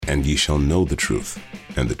and ye shall know the truth,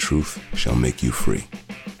 and the truth shall make you free.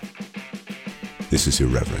 This is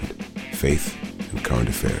Irreverent, Faith and Current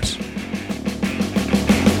Affairs.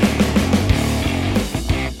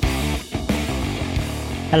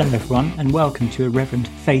 Hello everyone, and welcome to Irreverent,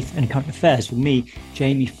 Faith and Current Affairs with me,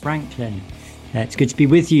 Jamie Franklin. It's good to be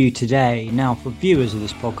with you today. Now, for viewers of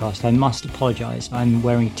this podcast, I must apologise. I'm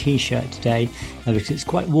wearing a t-shirt today because it's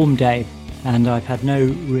quite a warm day and I've had no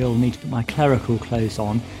real need to put my clerical clothes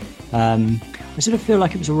on. I sort of feel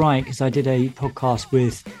like it was all right because I did a podcast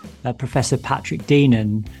with Professor Patrick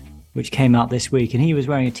Deenan, which came out this week, and he was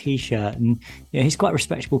wearing a t-shirt, and he's quite a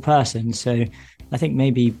respectable person. So I think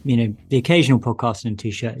maybe, the occasional podcast in a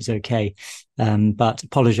t-shirt is okay. But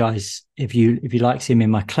apologise if you like seeing me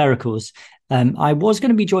in my clericals. I was going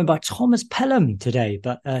to be joined by Thomas Pelham today,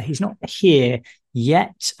 but he's not here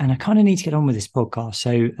yet, and I kind of need to get on with this podcast.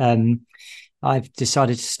 So I've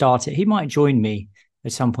decided to start it. He might join me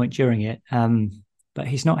at some point during it, but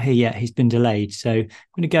he's not here yet. He's been delayed. So I'm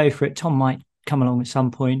going to go for it. Tom might come along at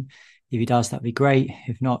some point. If he does, that'd be great.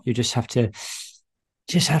 If not, you just have to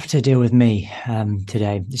deal with me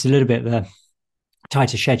today. It's a little bit of a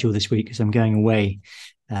tighter schedule this week because I'm going away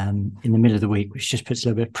in the middle of the week, which just puts a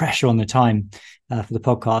little bit of pressure on the time for the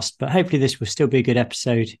podcast. But hopefully this will still be a good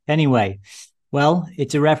episode anyway. Well,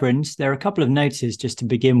 it's Irreverent. There are a couple of notices just to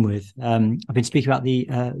begin with. I've been speaking about the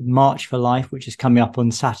March for Life, which is coming up on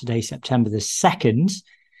Saturday, September the 2nd.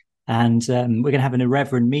 And we're going to have an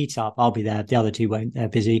Irreverent meetup. I'll be there. The other two won't. They're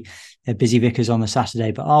busy vicars on the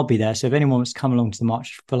Saturday, but I'll be there. So if anyone wants to come along to the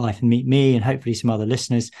March for Life and meet me and hopefully some other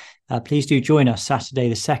listeners, please do join us Saturday,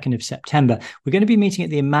 the 2nd of September. We're going to be meeting at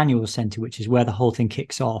the Emmanuel Centre, which is where the whole thing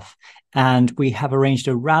kicks off. And we have arranged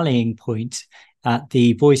a rallying point at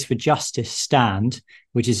the Voice for Justice stand,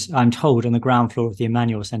 which is, I'm told, on the ground floor of the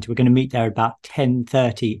Emmanuel Centre. We're going to meet there about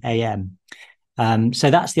 10:30 a.m. So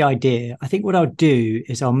that's the idea. I think what I'll do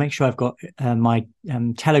is I'll make sure I've got my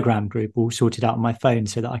Telegram group all sorted out on my phone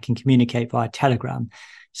so that I can communicate via Telegram.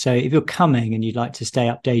 So if you're coming and you'd like to stay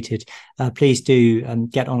updated, please do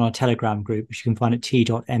get on our Telegram group, which you can find at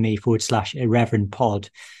t.me/irreverentpod.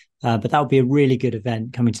 But that would be a really good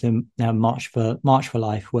event coming to the March for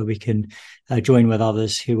Life, where we can join with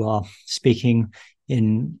others who are speaking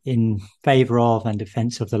in favour of and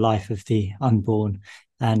defence of the life of the unborn,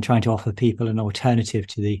 and trying to offer people an alternative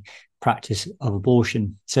to the practice of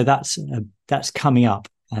abortion. So that's coming up,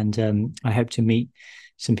 and I hope to meet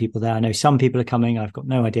some people there. I know some people are coming. I've got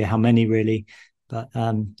no idea how many really, but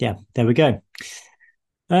there we go.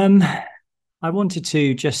 I wanted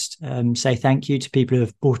to just say thank you to people who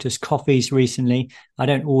have bought us coffees recently. I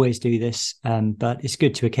don't always do this, but it's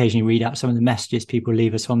good to occasionally read out some of the messages people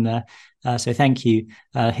leave us on there. So thank you.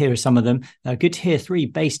 Here are some of them. Good to hear 3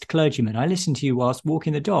 based clergymen. I listened to you whilst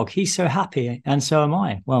walking the dog. He's so happy, and so am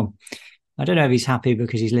I. Well, I don't know if he's happy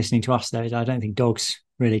because he's listening to us, though. I don't think dogs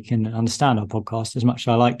really can understand our podcast as much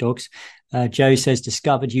as I like dogs. Joe says,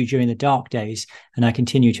 discovered you during the dark days, and I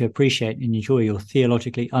continue to appreciate and enjoy your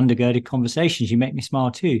theologically undergirded conversations. You make me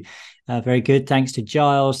smile too. Very good. Thanks to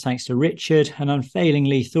Giles. Thanks to Richard. An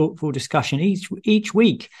unfailingly thoughtful discussion each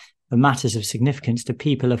week of matters of significance to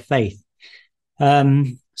people of faith.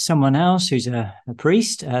 Someone else who's a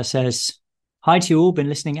priest says, hi to you all, been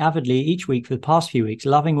listening avidly each week for the past few weeks,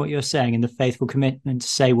 loving what you're saying and the faithful commitment to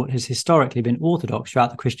say what has historically been orthodox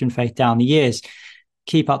throughout the Christian faith down the years.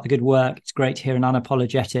 Keep up the good work. It's great to hear an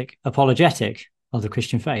apologetic of the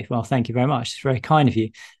Christian faith. Well, thank you very much. It's very kind of you.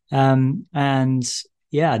 Another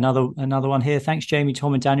one here. Thanks, Jamie,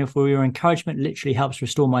 Tom and Daniel, for your encouragement. Literally helps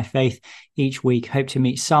restore my faith each week. Hope to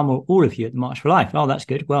meet some or all of you at the March for Life. Oh, that's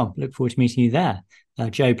good. Well, look forward to meeting you there.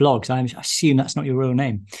 Joe Blogs. I assume that's not your real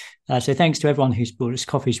name. So thanks to everyone who's bought us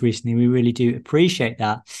coffees recently. We really do appreciate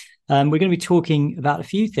that. We're going to be talking about a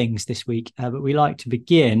few things this week, but we like to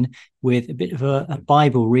begin with a bit of a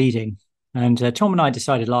Bible reading. And Tom and I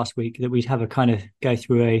decided last week that we'd have a kind of go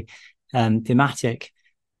through a thematic,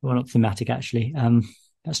 well, not thematic actually.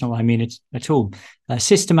 That's not what I mean at all.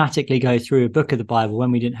 Systematically go through a book of the Bible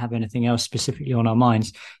when we didn't have anything else specifically on our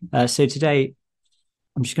minds. So today,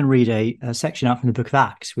 I'm just going to read a section out from the book of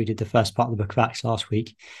Acts. We did the first part of the book of Acts last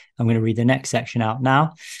week. I'm going to read the next section out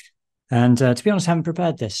now. And to be honest, I haven't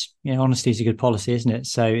prepared this. Honesty is a good policy, isn't it?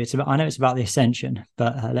 So I know it's about the ascension,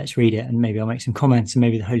 but let's read it and maybe I'll make some comments and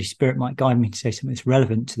maybe the Holy Spirit might guide me to say something that's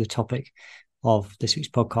relevant to the topic of this week's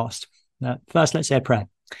podcast. First, let's say a prayer.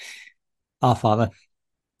 Our Father,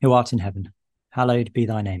 who art in heaven, hallowed be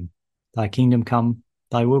thy name. Thy kingdom come,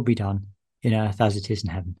 thy will be done, in earth as it is in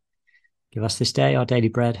heaven. Give us this day our daily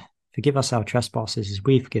bread. Forgive us our trespasses as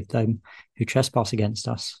we forgive them who trespass against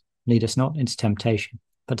us. Lead us not into temptation,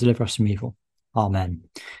 but deliver us from evil. Amen.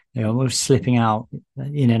 we're slipping out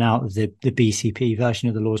in and out of the BCP version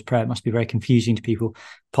of the Lord's Prayer. It must be very confusing to people.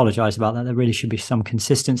 Apologize about that. There really should be some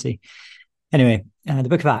consistency. Anyway, the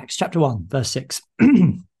book of Acts, chapter 1, verse 6.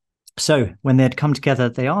 So when they had come together,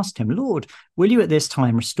 they asked him, Lord, will you at this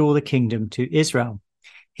time restore the kingdom to Israel?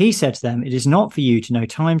 He said to them, it is not for you to know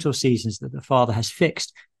times or seasons that the Father has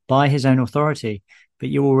fixed by his own authority, but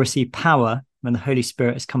you will receive power when the Holy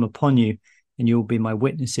Spirit has come upon you, and you will be my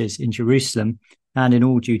witnesses in Jerusalem and in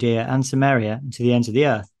all Judea and Samaria and to the ends of the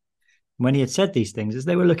earth. And when he had said these things, as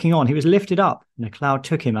they were looking on, he was lifted up, and a cloud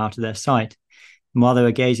took him out of their sight. And while they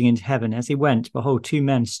were gazing into heaven, as he went, behold, two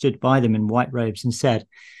men stood by them in white robes and said,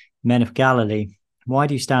 Men of Galilee, why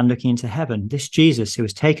do you stand looking into heaven? This Jesus who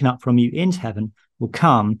was taken up from you into heaven will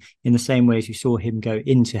come in the same way as you saw him go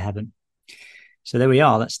into heaven. So there we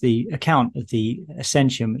are. That's the account of the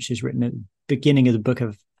ascension, which is written at the beginning of the book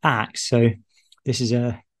of Acts. So this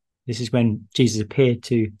is when Jesus appeared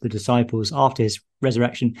to the disciples after his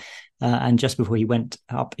resurrection, and just before he went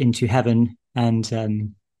up into heaven, and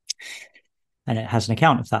it has an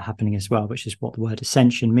account of that happening as well, which is what the word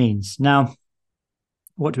ascension means. Now,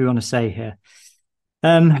 what do we want to say here?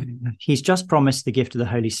 He's just promised the gift of the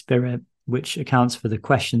Holy Spirit, which accounts for the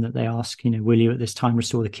question that they ask, will you at this time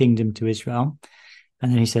restore the kingdom to Israel?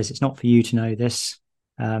 And then he says, it's not for you to know this,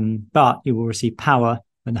 but you will receive power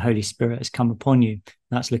when the Holy Spirit has come upon you.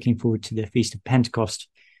 That's looking forward to the Feast of Pentecost,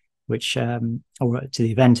 or to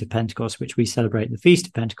the event of Pentecost, which we celebrate the Feast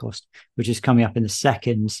of Pentecost, which is coming up in the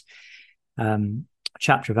second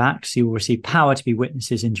chapter of Acts. You will receive power to be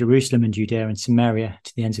witnesses in Jerusalem and Judea and Samaria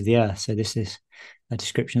to the ends of the earth. So this is a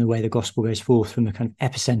description of the way the gospel goes forth from the kind of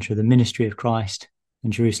epicenter of the ministry of Christ in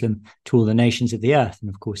Jerusalem to all the nations of the earth. And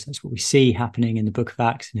of course, that's what we see happening in the book of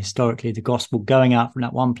Acts, and historically the gospel going out from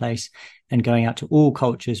that one place and going out to all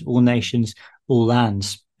cultures, all nations, all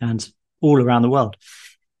lands, and all around the world.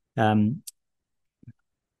 And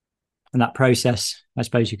that process, I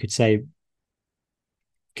suppose you could say,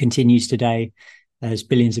 continues today as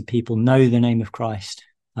billions of people know the name of Christ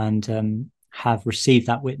and have received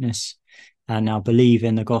that witness and now believe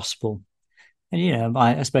in the gospel. And,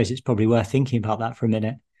 I suppose it's probably worth thinking about that for a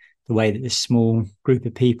minute, the way that this small group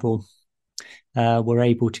of people were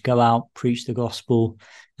able to go out, preach the gospel,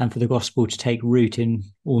 and for the gospel to take root in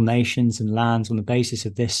all nations and lands on the basis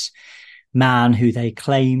of this man who they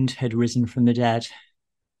claimed had risen from the dead.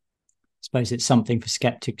 I suppose it's something for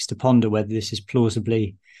skeptics to ponder whether this is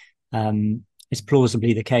plausibly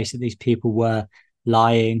the case that these people were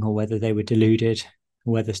lying, or whether they were deluded,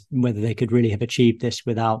 or whether they could really have achieved this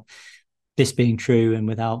without this being true and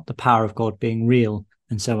without the power of God being real,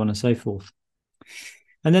 and so on and so forth.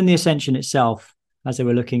 And then the ascension itself, as they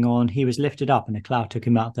were looking on, he was lifted up and a cloud took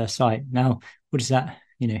him out of their sight. Now, what does that,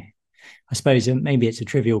 I suppose maybe it's a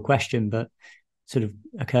trivial question, but sort of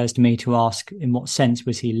occurs to me to ask, in what sense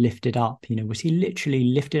was he lifted up? Was he literally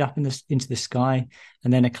lifted up into the sky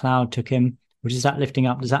and then a cloud took him? What is that lifting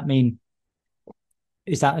up? Does that mean,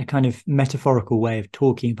 is that a kind of metaphorical way of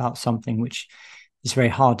talking about something which is very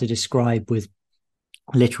hard to describe with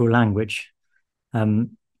literal language?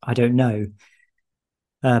 I don't know.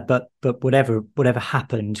 But whatever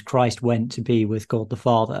happened, Christ went to be with God the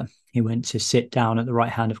Father. He went to sit down at the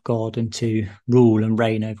right hand of God and to rule and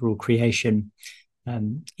reign over all creation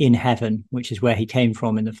in heaven, which is where he came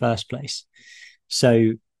from in the first place.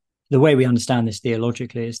 So the way we understand this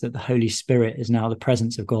theologically is that the Holy Spirit is now the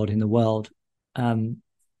presence of God in the world. The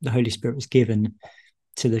Holy Spirit was given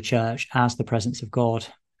to the church as the presence of God,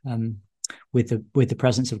 with the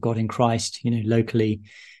presence of God in Christ, locally,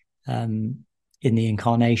 in the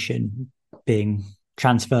incarnation being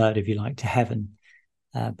transferred, if you like, to heaven.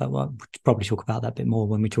 But we'll probably talk about that a bit more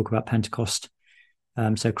when we talk about Pentecost.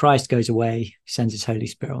 So Christ goes away, sends his Holy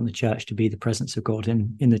Spirit on the church to be the presence of God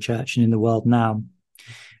in the church and in the world now.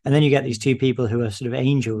 And then you get these two people who are sort of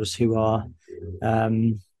angels who are,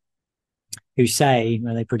 who say,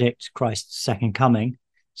 when they predict Christ's second coming.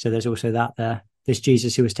 So there's also that there. This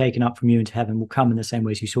Jesus who was taken up from you into heaven will come in the same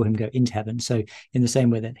way as you saw him go into heaven. So in the same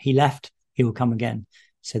way that he left, he will come again.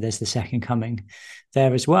 So there's the second coming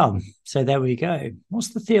there as well. So there we go.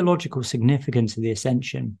 What's the theological significance of the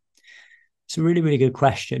ascension? It's a really, really good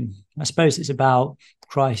question. I suppose it's about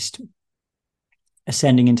Christ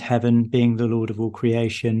ascending into heaven, being the Lord of all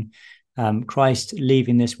creation, Christ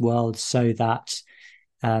leaving this world so that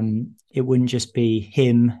it wouldn't just be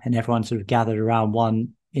him and everyone sort of gathered around one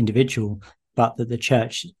individual, but that the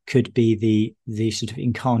church could be the sort of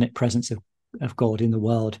incarnate presence of God in the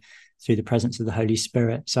world through the presence of the Holy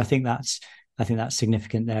Spirit. So I think that's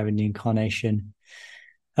significant there in the incarnation.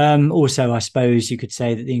 Also, I suppose you could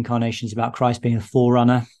say that the incarnation is about Christ being a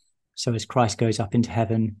forerunner. So as Christ goes up into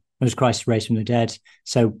heaven, as Christ is raised from the dead,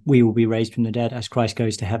 so we will be raised from the dead. As Christ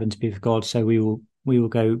goes to heaven to be with God, so we will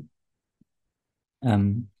go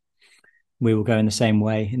we will go in the same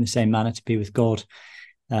way, in the same manner, to be with God,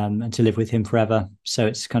 and to live with him forever. So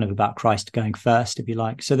it's kind of about Christ going first, if you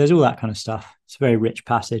like. So there's all that kind of stuff. It's a very rich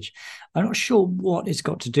passage. I'm not sure what it's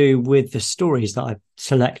got to do with the stories that I've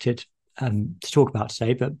selected to talk about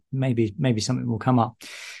today, but maybe something will come up.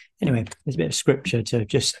 Anyway, there's a bit of scripture to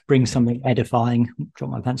just bring something edifying.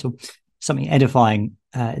 Drop my pencil. Something edifying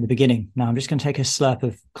in the beginning. Now I'm just going to take a slurp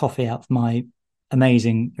of coffee out of my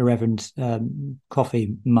amazing Irreverent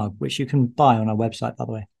coffee mug, which you can buy on our website, by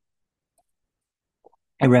the way,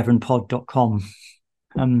 irreverentpod.com.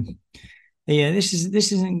 Yeah, this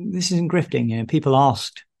isn't grifting. You know, people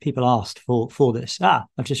asked for this.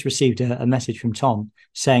 I've just received a message from Tom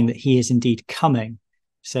saying that he is indeed coming,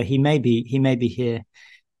 so he may be here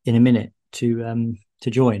in a minute to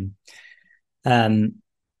join. So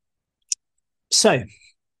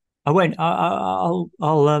I won't. I'll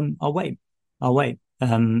wait. I'll wait.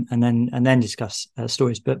 And then discuss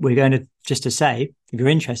stories. But we're going to, just to say, if you're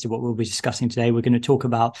interested, what we'll be discussing today, we're going to talk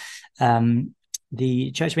about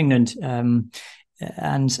the Church of England and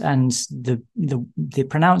the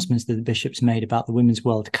pronouncements that the bishops made about the Women's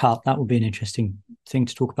World Cup. That will be an interesting thing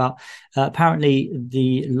to talk about. Apparently,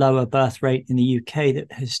 the lower birth rate in the UK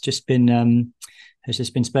that has just been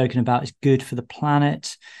spoken about is good for the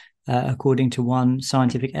planet, according to one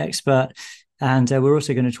scientific expert. And we're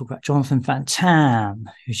also going to talk about Jonathan Van Tam,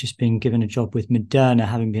 who's just been given a job with Moderna,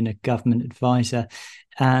 having been a government advisor,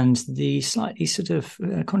 and the slightly sort of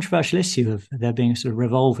controversial issue of there being a sort of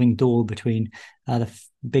revolving door between the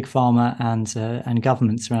big pharma and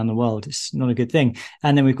governments around the world. It's not a good thing.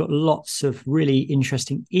 And then we've got lots of really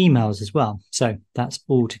interesting emails as well. So that's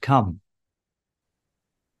all to come.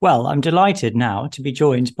 Well, I'm delighted now to be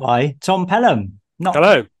joined by Tom Pelham.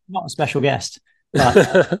 Hello. Not a special guest,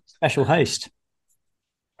 but special host.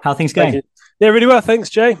 How are things going? Yeah, really well. Thanks,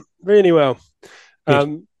 Jay. Really well.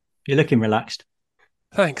 You're looking relaxed.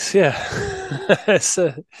 Thanks. Yeah. It's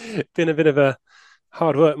been a bit of a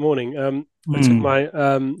hard work morning. I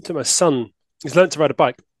took my son. He's learned to ride a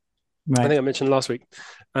bike. Right. I think I mentioned last week.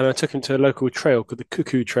 And I took him to a local trail called the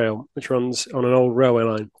Cuckoo Trail, which runs on an old railway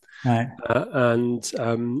line. Right. And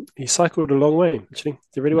he cycled a long way, actually.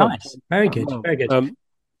 Did really well. Nice. Very good. Very good.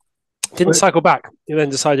 Didn't cycle back. He then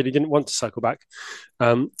decided he didn't want to cycle back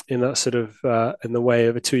in that sort of in the way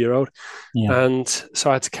of a 2-year-old. Yeah. And so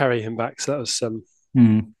I had to carry him back. So that was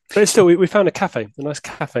but still, we found a nice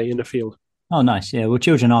cafe in the field. Oh, nice. Yeah. Well,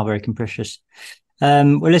 children are very capricious.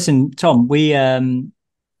 Well, listen, Tom, we don't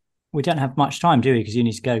have much time, do we? Because you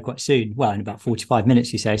need to go quite soon. Well, in about 45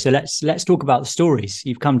 minutes, you say. So let's talk about the stories.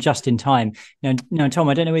 You've come just in time. Now, Tom,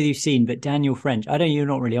 I don't know whether you've seen, but Daniel French. I don't. You're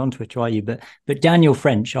not really on Twitter, are you? But Daniel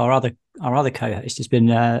French, our other co-host, he's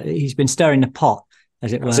been stirring the pot,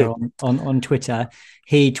 as it were, on Twitter.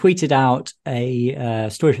 He tweeted out a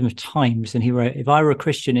story from the Times, and he wrote, "If I were a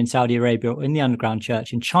Christian in Saudi Arabia or in the underground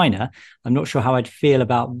church in China, I'm not sure how I'd feel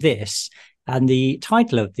about this." And the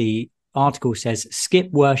title of the article says,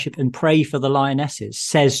 "Skip worship and pray for the Lionesses,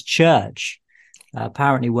 says church."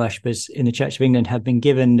 Apparently worshippers in the Church of England have been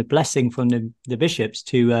given the blessing from the bishops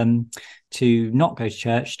to not go to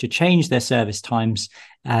church, to change their service times,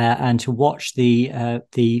 and to watch the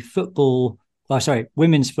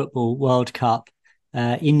Women's Football World Cup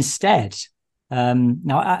instead.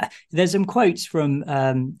 Now, there's some quotes from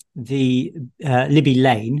the Libby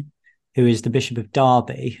Lane, who is the Bishop of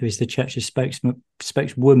Derby, who is the church's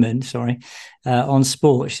spokeswoman, on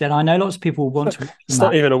sport. She said, "I know lots of people want to..." It's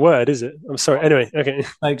not even a word, is it? I'm sorry. Anyway, okay.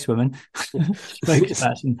 Spokeswoman.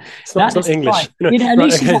 Spokesperson. It's not English. At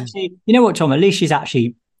least you know what, Tom? At least she's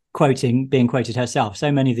actually being quoted herself.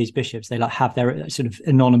 So many of these bishops, they have their sort of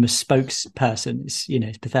anonymous spokesperson.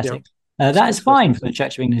 It's pathetic. Yeah. That is fine from the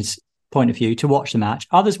Church of England's point of view to watch the match.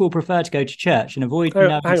 Others will prefer to go to church and avoid...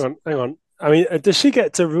 Hang on. I mean, does she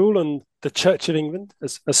get to rule on the Church of England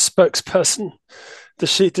as a spokesperson? Does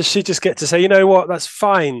she just get to say, you know what, that's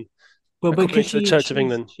fine? Well, because the Church of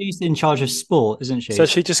England, she's in charge of sport, isn't she? So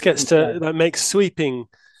she just gets to make sweeping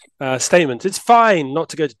statements. It's fine not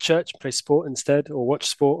to go to church and play sport instead, or watch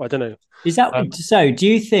sport. I don't know. Is that so? Do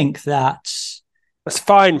you think that's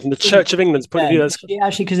fine from the Church of England's point of view? That's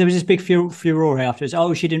actually, because there was this big furore afterwards.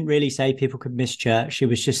 Oh, she didn't really say people could miss church. She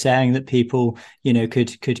was just saying that people,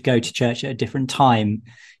 could go to church at a different time.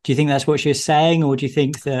 Do you think that's what she was saying, or do you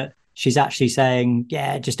think that she's actually saying,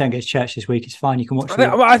 yeah, just don't go to church this week, it's fine, you can watch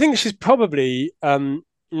I think she's probably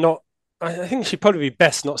not... I think she'd probably be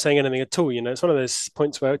best not saying anything at all. It's one of those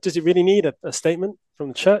points where, does it really need a statement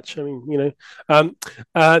the church. I mean, and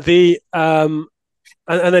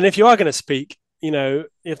then if you are going to speak, you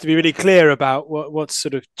have to be really clear about what's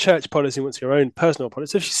sort of church policy and what's your own personal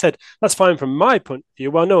policy. So if she said, that's fine from my point of view,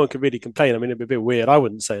 well, no one could really complain. I mean, it'd be a bit weird. I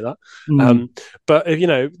wouldn't say that. But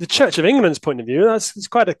if, the Church of England's point of view, it's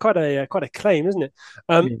quite a claim, isn't it?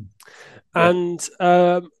 And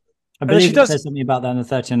I believe it says something about that in the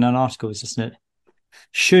 39 articles, isn't it?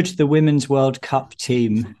 Should the Women's World Cup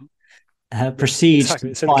team proceed to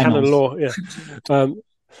it's in canon law,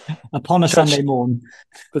 upon a Sunday morn,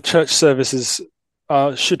 the church services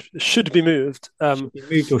should be moved. Should be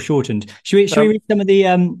moved or shortened. Should we read some of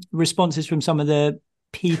the responses from some of the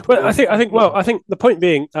people? Well, I think the point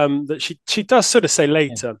being that she does sort of say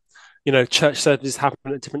later, church services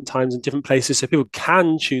happen at different times in different places, so people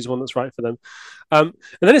can choose one that's right for them. And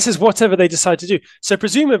then it says whatever they decide to do. So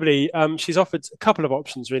presumably, she's offered a couple of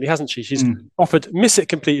options, really, hasn't she? She's offered miss it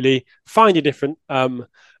completely, find a different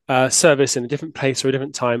service in a different place or a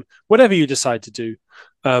different time, whatever you decide to do.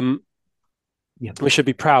 We should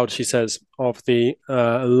be proud, she says, of the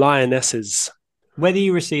Lionesses. Whether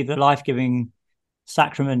you receive the life-giving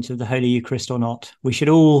sacrament of the Holy Eucharist or not, we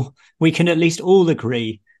can at least all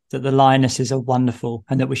agree that the Lionesses are wonderful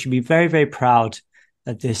and that we should be very, very proud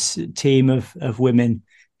of this team of women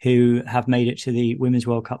who have made it to the Women's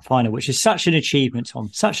World Cup final, which is such an achievement, Tom,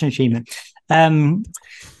 such an achievement.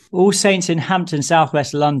 All Saints in Hampton,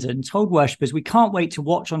 southwest London, told worshippers, we can't wait to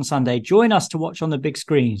watch on Sunday. Join us to watch on the big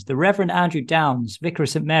screens. The Reverend Andrew Downs, Vicar of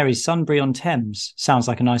St Mary's, Sunbury-on-Thames, sounds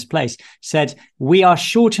like a nice place, said, we are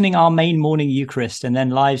shortening our main morning Eucharist and then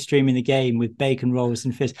live streaming the game with bacon rolls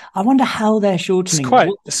and fish. I wonder how they're shortening.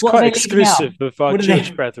 It's quite exclusive of our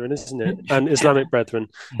Jewish brethren, isn't it? And Islamic brethren.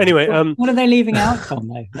 Anyway. What are they leaving out, Tom,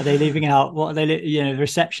 though? Are they leaving out, the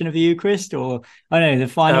reception of the Eucharist or,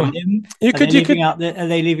 the final hymn? Are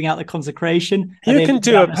they leaving out the consecration? You can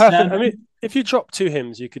do a perfect. I mean, if you drop 2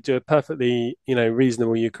 hymns, you could do a perfectly,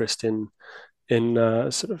 reasonable Eucharist in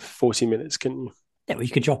sort of 40 minutes, couldn't you? Yeah, well,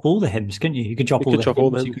 you could drop all the hymns, couldn't you? You could drop all the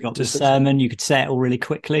hymns. You could drop the sermon. You could say it all really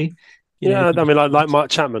quickly. I mean, like Mark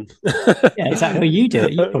Chapman. Yeah, exactly. Well, you do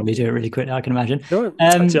it. You probably do it really quickly, I can imagine.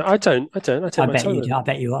 I don't. I bet you do. I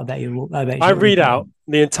bet you. I read out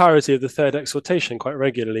the entirety of the third exhortation quite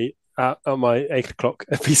regularly on my 8 o'clock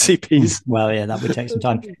PCPs. Well, yeah, that would take some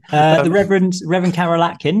time. The Reverend Carol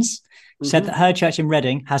Atkins said that her church in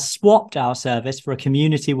Reading has swapped our service for a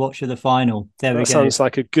community watch of the final. There we go. Sounds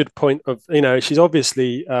like a good point of, she's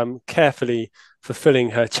obviously carefully fulfilling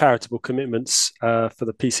her charitable commitments for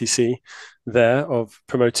the PCC there of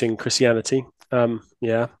promoting Christianity.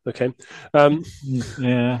 Yeah. Okay.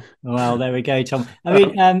 Yeah. Well, there we go, Tom. I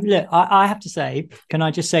mean, look, I have to say, can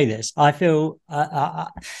I just say this? I feel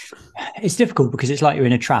it's difficult because it's like you're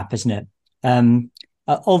in a trap, isn't it?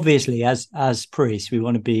 Obviously, as priests, we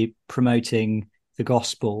want to be promoting the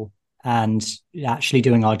gospel and actually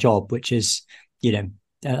doing our job, which is,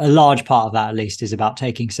 a large part of that, at least, is about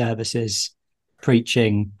taking services,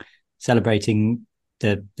 preaching, celebrating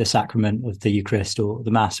the sacrament of the Eucharist or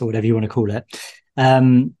the Mass or whatever you want to call it.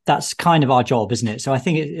 That's kind of our job, isn't it? So I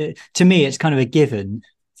think to me, it's kind of a given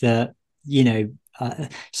that,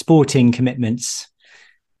 sporting commitments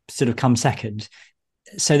sort of come second.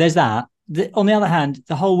 So there's that. On the other hand,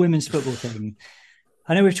 the whole women's football thing,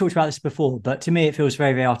 I know we've talked about this before, but to me, it feels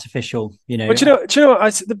very, very artificial. But do you know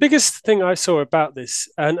what? The biggest thing I saw about this,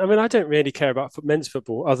 and I mean, I don't really care about men's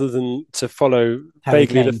football other than to follow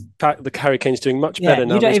vaguely the fact that Harry Kane's doing much better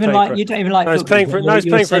now. You don't even like. He's playing for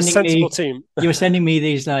a sensible team. You're sending me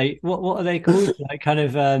these what are they called? Kind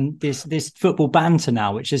of this football banter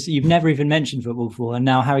now, which is you've never even mentioned football before, and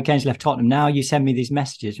now Harry Kane's left Tottenham. Now you send me these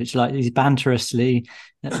messages, which are like these banterous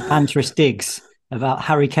digs about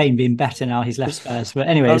Harry Kane being better now he's left Spurs. But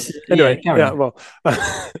anyways, well,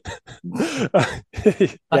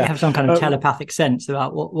 have some kind of telepathic sense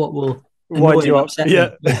about what will wind you up. Yeah.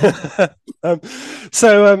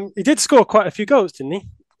 So he did score quite a few goals, didn't he?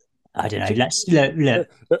 I don't know. Let's look.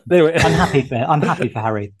 Anyway, I'm happy for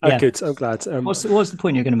Harry. Yeah. Good. I'm glad. What's the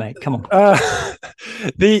point you're going to make? Come on.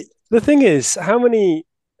 The thing is, how many?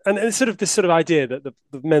 And it's sort of this sort of idea that the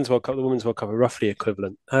men's World Cup, the women's World Cup are roughly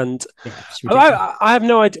equivalent. And I have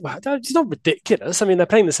no idea. It's not ridiculous. I mean, they're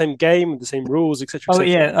playing the same game with the same rules, etc. Oh,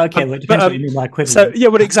 yeah. Okay. Well, it depends what you mean by equivalent. So,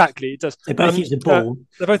 well, exactly. It does. They both use the ball.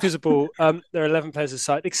 They both use a ball. There are 11 players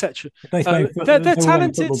aside, etc. They're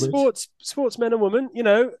talented sportsmen and women.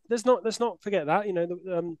 Let's not forget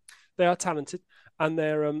that. They are talented. And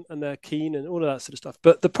they're keen and all of that sort of stuff.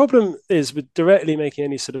 But the problem is with directly making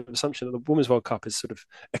any sort of assumption that the Women's World Cup is sort of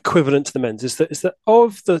equivalent to the men's is that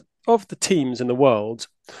of the teams in the world,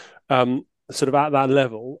 sort of at that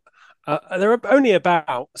level, there are only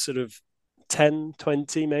about sort of 10,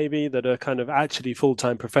 20 maybe that are kind of actually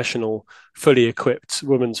full-time professional, fully equipped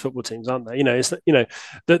women's football teams, aren't there? The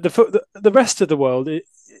rest of the world,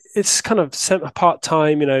 it's kind of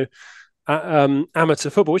part-time, amateur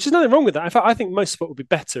football, which is nothing wrong with that. In fact, I think most sport would be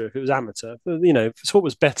better if it was amateur. Sport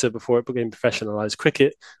was better before it became professionalized.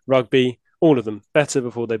 Cricket, rugby, all of them better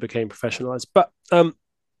before they became professionalized. But in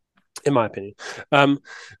my opinion,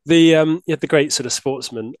 you had the great sort of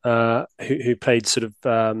sportsmen who played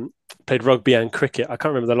played rugby and cricket. I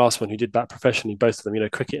can't remember the last one who did that professionally. Both of them,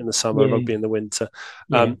 cricket in the summer, rugby in the winter.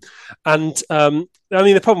 The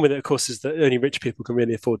problem with it, of course, is that only rich people can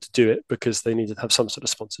really afford to do it because they need to have some sort of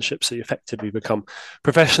sponsorship. So you effectively become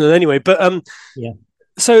professional anyway. But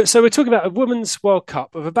so we're talking about a Women's World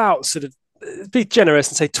Cup of about sort of, be generous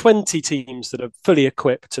and say 20 teams that are fully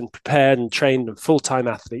equipped and prepared and trained and full-time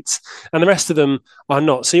athletes, and the rest of them are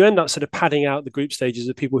not. So you end up sort of padding out the group stages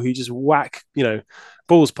of people who just whack,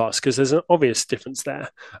 balls past, because there's an obvious difference there.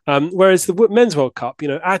 Whereas the Men's World Cup,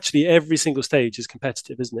 actually every single stage is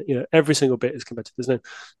competitive, isn't it? Every single bit is competitive. There's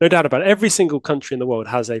no doubt about it. Every single country in the world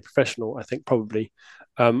has a professional, I think, probably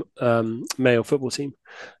male football team.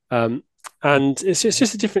 And it's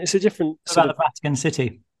just a different. It's a different. What about the Vatican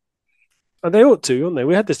City? They ought to, aren't they?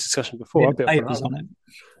 We had this discussion before. Papers on it.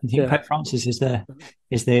 I think Pope Francis is the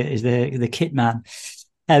kit man.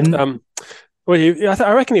 I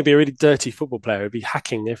reckon he'd be a really dirty football player. He'd be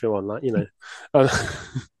hacking everyone,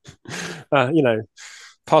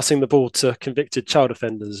 passing the ball to convicted child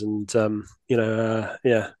offenders, and claiming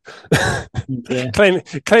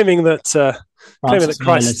that. Claiming that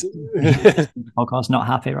Christ podcast not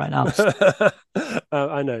happy right now.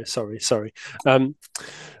 I know. Sorry. Can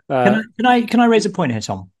I raise a point here,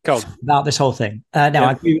 Tom? Go on. About this whole thing.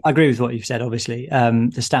 I agree with what you've said. Obviously,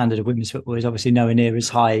 the standard of women's football is obviously nowhere near as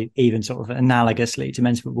high, even sort of analogously to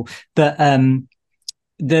men's football. But I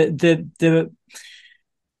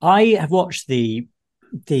have watched the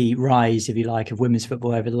rise, if you like, of women's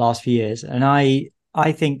football over the last few years, and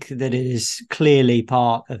I think that it is clearly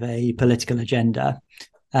part of a political agenda.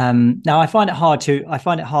 Now, I find it hard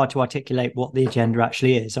to articulate what the agenda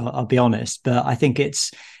actually is. I'll be honest, but I think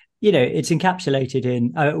it's encapsulated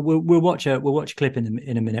in. We'll watch a clip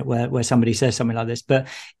in a minute where somebody says something like this. But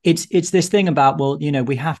it's this thing about,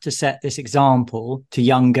 we have to set this example to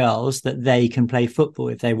young girls that they can play football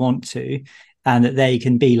if they want to, and that they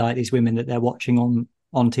can be like these women that they're watching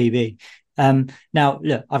on TV. Now,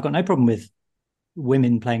 look, I've got no problem with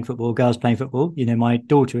women playing football, girls playing football. My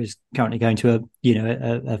daughter is currently going to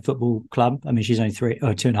a football club. I mean, she's only 3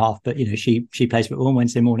 or 2.5, but she plays football on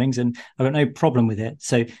Wednesday mornings, and I've got no problem with it.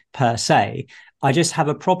 So per se, I just have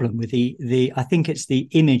a problem with I think it's the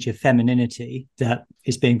image of femininity that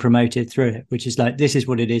is being promoted through it, which is like, this is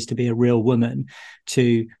what it is to be a real woman,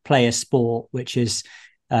 to play a sport which is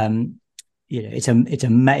it's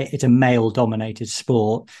a male dominated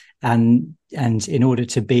sport, and in order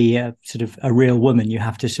to be a sort of a real woman, you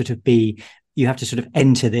have to sort of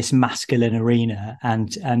enter this masculine arena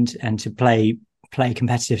and to play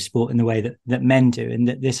competitive sport in the way that men do, and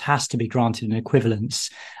that this has to be granted an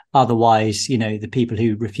equivalence. Otherwise, the people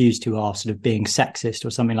who refuse to are sort of being sexist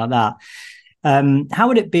or something like that. How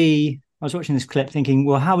would it be? I was watching this clip thinking,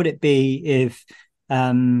 well, how would it be if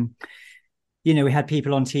we had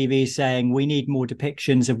people on TV saying we need more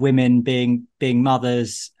depictions of women being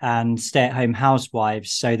mothers and stay-at-home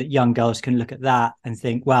housewives, so that young girls can look at that and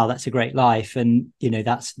think, wow, that's a great life, and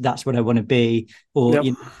that's what I want to be. Or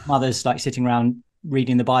mothers like sitting around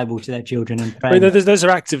reading the Bible to their children and praying. Those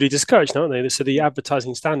are actively discouraged, aren't they? So the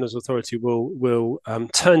Advertising Standards Authority will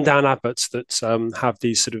turn down adverts that have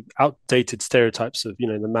these sort of outdated stereotypes of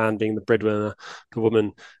the man being the breadwinner, the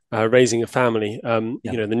woman raising a family, the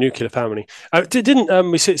nuclear family.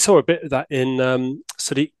 We saw a bit of that in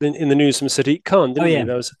Sadiq, in the news from Sadiq Khan, didn't we?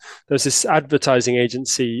 There was this advertising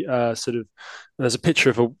agency there's a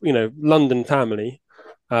picture of a London family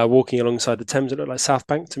walking alongside the Thames. It looked like South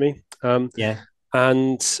Bank to me.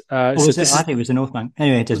 And I think it was the North Bank.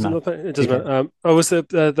 Anyway, it doesn't matter. It doesn't matter. Was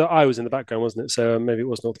the eye was in the background, wasn't it? So maybe it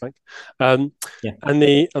was North Bank. And on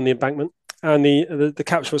the embankment. And the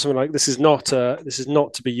caption was something like, "This is not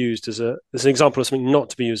to be used as an example of something not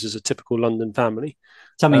to be used as a typical London family."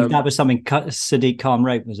 That was something Sadiq Khan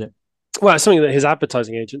wrote, was it? Well, it's something that his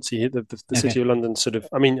advertising agency, the City of London, sort of.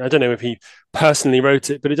 I mean, I don't know if he personally wrote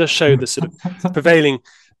it, but it does show the sort of prevailing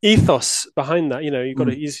ethos behind that.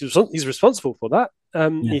 He's responsible for that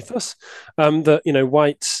ethos. That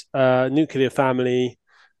white nuclear family,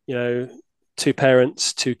 2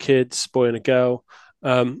 parents, 2 kids, boy and a girl.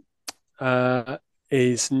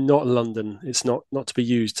 Is not London. It's not to be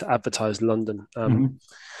used to advertise London.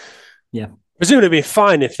 Yeah. Presumably, it'd be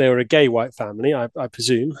fine if they were a gay white family. I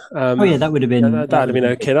presume. Oh yeah, that would have been That'd have been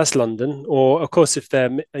okay. That's London. Or of course, if they're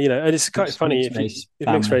and it's quite funny if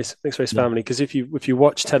mixed race family, because if you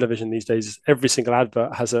watch television these days, every single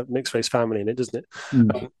advert has a mixed race family in it, doesn't it?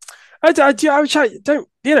 I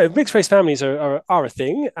don't. Mixed race families are a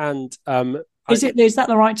thing, and is that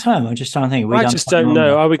the right term? I'm just trying to think. I just don't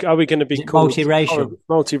know. Are we going to be called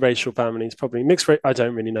multiracial families? Probably mixed race. I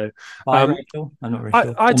don't really know. Biracial? I'm not really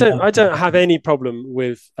sure. I don't have any problem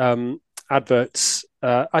with adverts.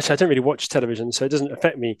 Actually, I don't really watch television, so it doesn't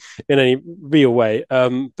affect me in any real way.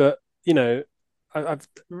 But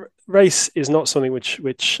race is not something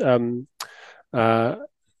which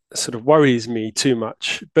sort of worries me too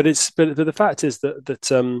much. But the fact is that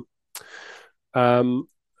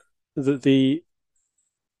the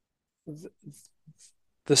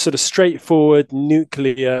sort of straightforward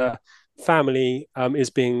nuclear family is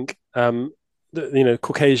being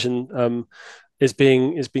Caucasian is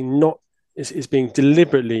being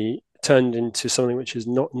deliberately turned into something which is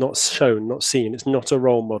not shown, not seen. It's not a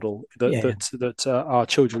role model that our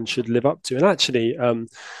children should live up to. And actually,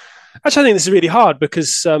 I think this is really hard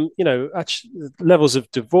because levels of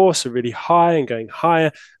divorce are really high and going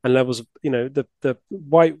higher, and levels of the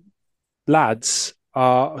white lads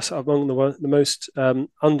are among the most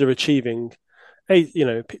underachieving,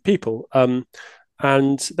 people,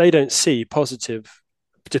 and they don't see positive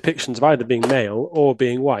depictions of either being male or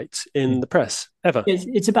being white in the press ever.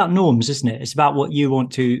 It's about norms, isn't it? It's about what you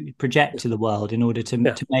want to project to the world in order to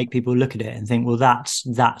make people look at it and think, well,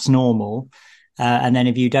 that's normal. And then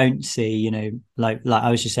if you don't see, like I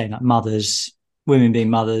was just saying, like women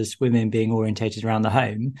being orientated around the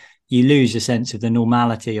home, you lose a sense of the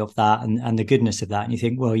normality of that and the goodness of that. And you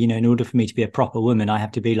think, well, in order for me to be a proper woman, I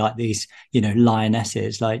have to be like these,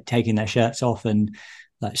 lionesses, like taking their shirts off and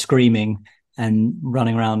like screaming and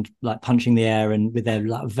running around, like punching the air and with their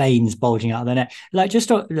like veins bulging out of their neck. Like, this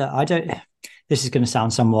is going to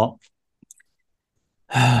sound somewhat,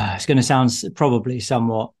 it's going to sound probably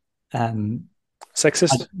somewhat,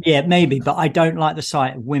 sexist? Yeah, maybe, but I don't like the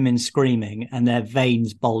sight of women screaming and their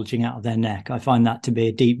veins bulging out of their neck. I find that to be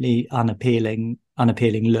a deeply unappealing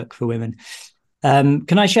look for women.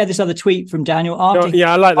 Can I share this other tweet from Daniel? I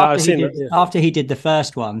like that. I've seen it. After he did the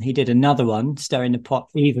first one, he did another one, stirring the pot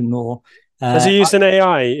even more. Has he used an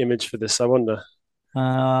AI image for this? I wonder.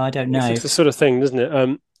 I don't know. It's the sort of thing, doesn't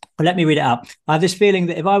it? But let me read it out. I have this feeling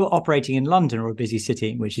that if I were operating in London or a busy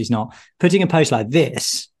city, which he's not, putting a post like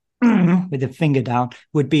this with a finger down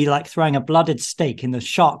would be like throwing a blooded steak in the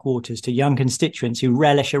shark waters to young constituents who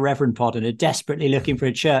relish a Reverend Pod and are desperately looking for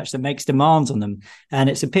a church that makes demands on them. And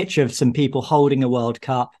it's a picture of some people holding a World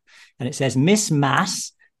Cup. And it says, Miss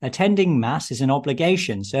Mass, attending Mass is an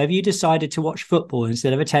obligation. So if you decided to watch football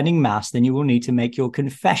instead of attending Mass, then you will need to make your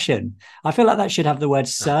confession. I feel like that should have the word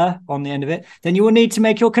sir on the end of it. Then you will need to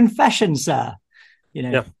make your confession, sir.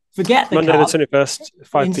 Yeah. Forget the Monday cup. the 21st,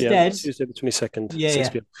 5 Instead, p.m. Tuesday the 22nd, 6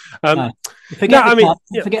 p.m.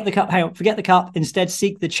 Forget the cup. Hang on. Forget the cup. Instead,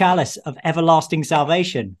 seek the chalice of everlasting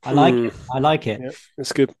salvation. I like it. Yeah,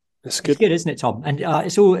 it's good. It's good, isn't it, Tom? And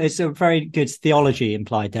it's a very good theology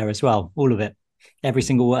implied there as well. All of it, every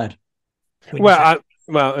single word. I'm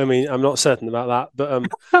not certain about that,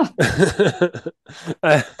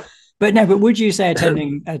 but but would you say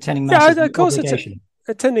attending Mass is an obligation?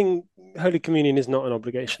 Attending Holy Communion is not an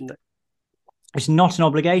obligation. No. It's not an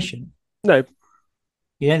obligation? No.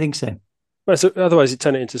 You don't think so? Well, so otherwise you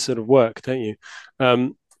turn it into sort of work, don't you?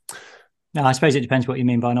 No, I suppose it depends what you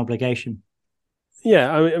mean by an obligation.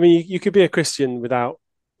 Yeah, I mean, you could be a Christian without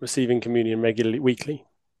receiving communion regularly, weekly.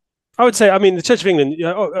 I would say, the Church of England,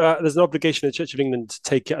 there's an obligation of the Church of England to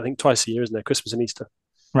take it, I think, twice a year, isn't there? Christmas and Easter.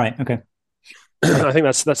 Right, okay. I think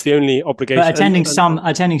that's the only obligation. But attending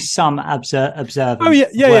some observance. Oh yeah.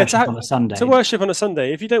 On a Sunday. To worship on a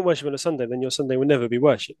Sunday. If you don't worship on a Sunday, then your Sunday will never be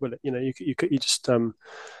worshipped, will it? You just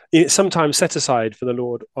sometimes set aside for the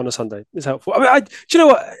Lord on a Sunday is helpful. Do you know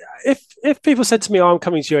what? If people said to me, "Oh, I'm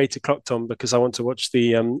coming to you 8 o'clock, Tom, because I want to watch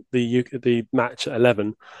the match at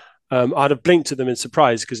 11," I'd have blinked at them in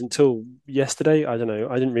surprise because until yesterday, I don't know,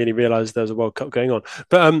 I didn't really realize there was a World Cup going on.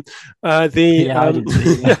 But I didn't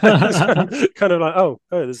see kind of like, oh,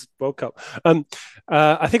 there's World Cup.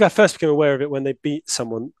 I think I first became aware of it when they beat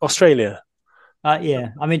someone, Australia.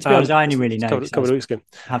 Yeah, to be honest, I only really know a couple of weeks ago.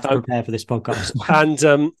 I have to prepare for this podcast.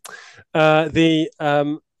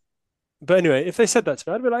 But anyway, if they said that to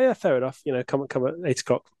me, I'd be like, yeah, fair enough. Come at 8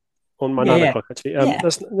 o'clock. On my 9 o'clock, actually.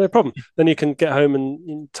 That's no problem. Then you can get home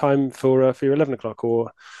in time for your 11 o'clock.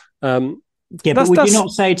 Or but would you not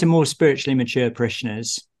say to more spiritually mature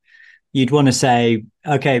parishioners, you'd want to say,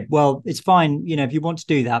 okay, well, it's fine, if you want to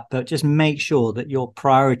do that, but just make sure that your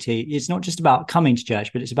priority, it's not just about coming to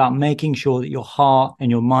church, but it's about making sure that your heart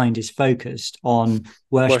and your mind is focused on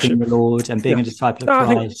worshiping the Lord and being a disciple of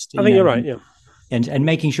Christ. I think you're right. Yeah. And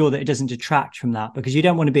making sure that it doesn't detract from that, because you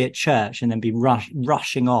don't want to be at church and then be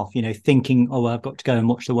rushing off, thinking, oh, well, I've got to go and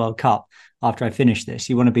watch the World Cup after I finish this.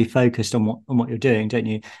 You want to be focused on what you're doing, don't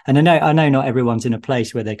you? And I know not everyone's in a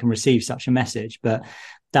place where they can receive such a message, but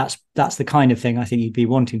that's the kind of thing I think you'd be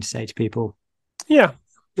wanting to say to people. Yeah.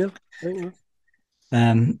 You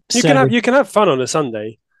can have fun on a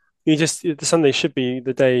Sunday. The Sunday should be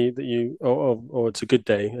the day that you, or it's a good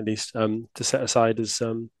day at least, to set aside as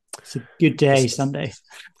it's a good day, Sunday.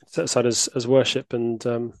 Set aside as worship and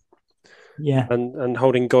and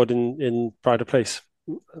holding God in pride of place.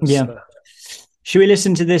 Should we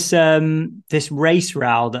listen to this race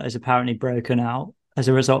row that has apparently broken out as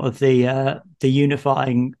a result of the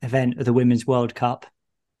unifying event of the Women's World Cup?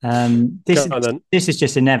 This is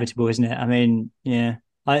just inevitable, isn't it? I mean, yeah.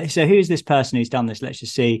 So who's this person who's done this? Let's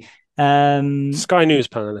just see. Sky News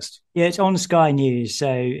panelist. Yeah, it's on Sky News. So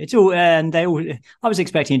it's all, and I was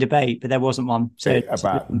expecting a debate, but there wasn't one. So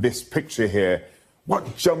about this picture here,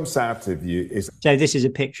 what jumps out of you is... So this is a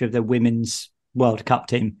picture of the Women's World Cup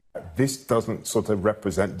team. This doesn't sort of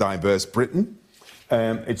represent diverse Britain.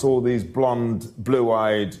 It's all these blonde,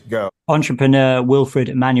 blue-eyed girls. Entrepreneur Wilfred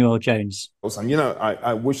Emmanuel Jones. And,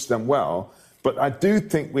 I wish them well, but I do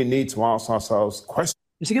think we need to ask ourselves questions.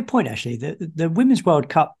 It's a good point, actually. The Women's World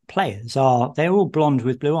Cup players they're all blonde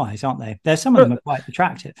with blue eyes, aren't they? Some of them are quite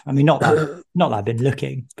attractive. I mean, not that I've been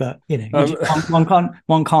looking, but one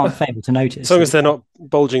can't fail to notice. As long as they're not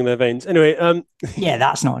bulging their veins. Anyway, yeah,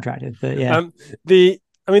 that's not attractive. But yeah,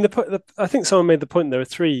 I think someone made the point there are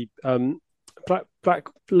three black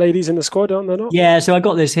ladies in the squad, aren't there not? Yeah, so I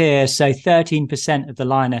got this here. So 13% of the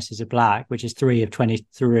Lionesses are black, which is 3 of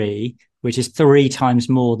 23, which is 3 times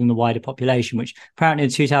more than the wider population, which apparently in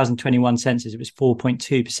the 2021 census, it was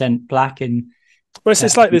 4.2% black. Well,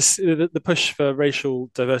 it's like this, the push for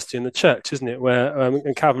racial diversity in the church, isn't it? Where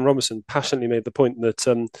and Calvin Robinson passionately made the point that,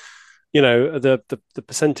 the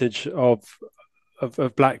percentage of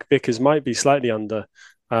black vicars might be slightly under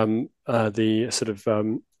the sort of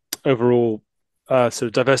overall sort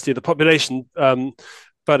of diversity of the population,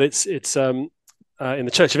 but it's in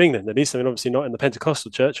the Church of England at least. I mean, obviously not in the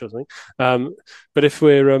Pentecostal church or something. But if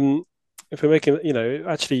we're making,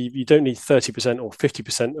 actually you don't need 30% or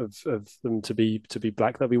 50% of them to be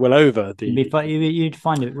black. That'd be well over the. You'd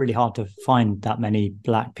find it really hard to find that many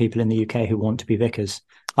black people in the UK who want to be vicars.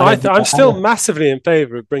 I'm still massively in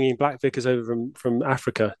favour of bringing black vicars over from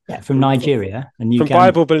Africa, from Nigeria, and from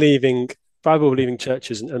Bible believing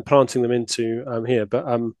churches and planting them into here, but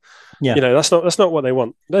that's not what they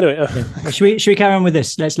want. But anyway, should we carry on with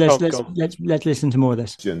this? Let's listen to more of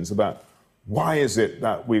this. About why is it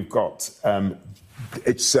that we've got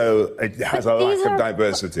it has a lack of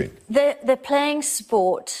diversity? They're playing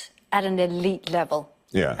sport at an elite level,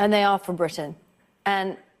 and they are from Britain,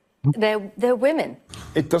 and they're women.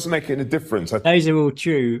 It doesn't make any difference. Those are all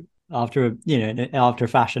true. After a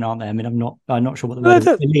fashion, aren't they? I mean, I'm not sure what the word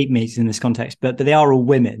elite means in this context, but they are all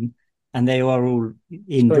women, and they are all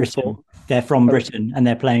in Britain. Sport. They're from Britain, and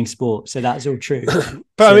they're playing sport, so that's all true.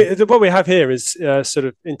 But I mean, what we have here is sort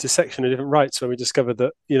of intersection of different rights, where we discovered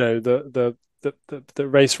that the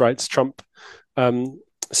race rights trump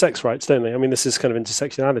sex rights, don't they? I mean, this is kind of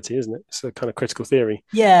intersectionality, isn't it? It's a kind of critical theory.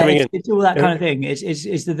 Yeah, it's all that kind of thing.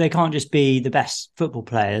 It's that they can't just be the best football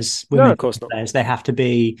players. No, of course not. Players. They have to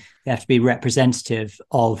be representative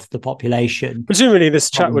of the population. Presumably, this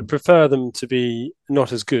chat would prefer them to be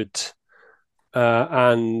not as good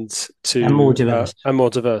and more diverse. I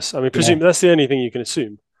mean, presumably that's the only thing you can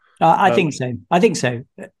assume. I think so.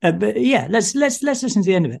 But yeah, let's listen to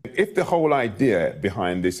the end of it. If the whole idea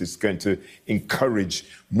behind this is going to encourage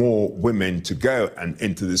more women to go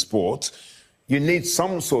into the sport, you need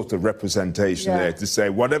some sort of representation there to say,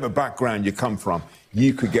 whatever background you come from,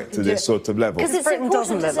 you could get to this sort of level. Because Britain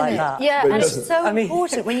doesn't look like that. Yeah, and it's so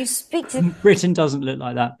important when you speak to... Britain doesn't look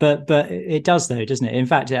like that, but it does though, doesn't it? In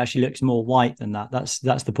fact, it actually looks more white than that. That's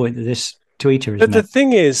the point that this tweeter is. But the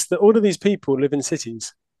thing is that all of these people live in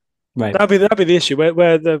cities. Right. That'd be the issue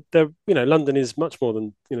where the London is much more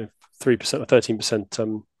than 3% or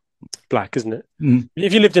 13% black, isn't it? Mm.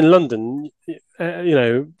 If you lived in London,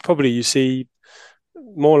 probably you see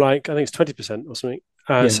more like, I think it's 20% or something.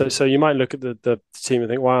 So you might look at the team and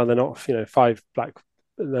think, wow, they're not 5 black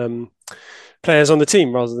players on the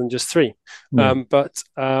team rather than just 3. But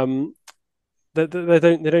they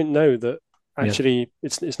don't know that actually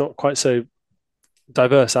it's not quite so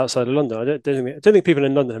diverse outside of London. I don't think people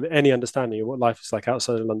in London have any understanding of what life is like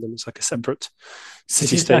outside of London. It's like a separate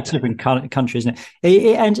city-state. It's a different country, isn't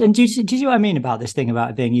it? And do you see what I mean about this thing about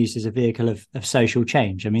it being used as a vehicle of social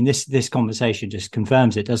change? I mean, this conversation just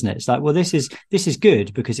confirms it, doesn't it? It's like, well, this is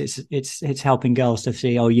good because it's helping girls to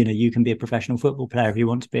see, oh, you can be a professional football player if you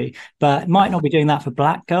want to be, but might not be doing that for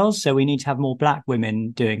black girls. So we need to have more black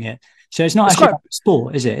women doing it. So it's not about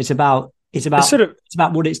sport, is it? It's about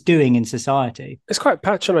what it's doing in society. It's quite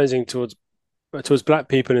patronising towards black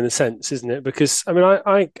people in a sense, isn't it? Because I mean,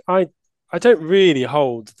 I don't really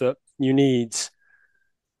hold that you need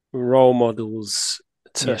role models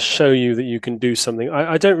to show you that you can do something.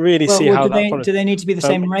 I don't really see how that. Do they need to be the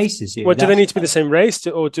same race as you? Well, do they need to be the same race,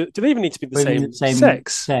 or do they even need to be the same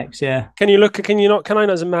sex? Sex, yeah. Can I not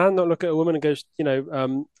as a man not look at a woman and go,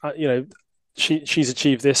 she's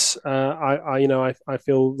achieved this. I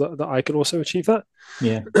feel that I could also achieve that.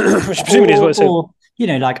 Yeah, which presumably is what it's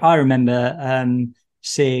saying. Like I remember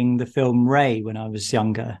seeing the film Ray when I was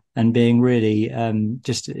younger and being really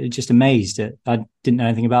just amazed at. I didn't know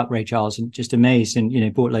anything about Ray Charles and just amazed,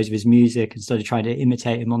 and bought loads of his music and started trying to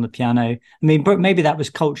imitate him on the piano. I mean, maybe that was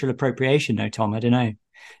cultural appropriation, though, Tom. I don't know.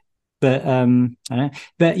 But I don't know.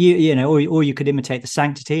 But or you could imitate the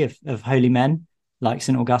sanctity of holy men like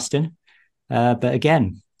St. Augustine. But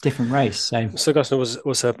again, different race. So Augustine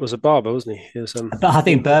was a barber, wasn't he? He was, but I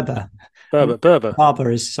think Berber.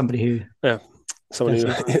 Barber is somebody who someone who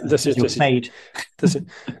does your fade. Does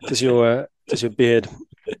your beard.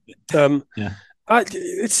 Yeah.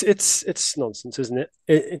 It's nonsense, isn't it?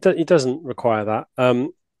 It doesn't require that.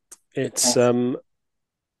 It's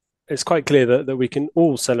quite clear that we can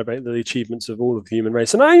all celebrate the achievements of all of the human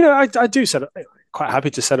race, and I do quite happy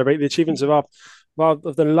to celebrate the achievements of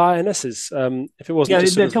the Lionesses. If it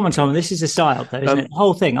wasn't, come on, Tom. This is a psyop, though, isn't it? The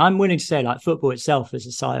whole thing. I'm willing to say, like, football itself is a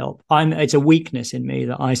psyop. It's a weakness in me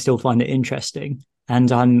that I still find it interesting,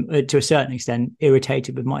 and I'm to a certain extent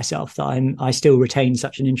irritated with myself that I still retain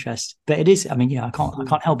such an interest. But it is. I mean, I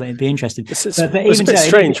can't help but be interested. It's a bit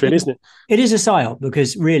strange, really, isn't it? It is a psyop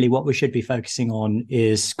because really, what we should be focusing on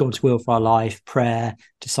is God's will for our life, prayer,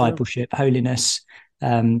 discipleship, holiness,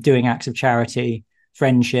 doing acts of charity,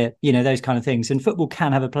 friendship, those kind of things, and football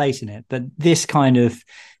can have a place in it. But this kind of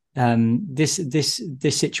this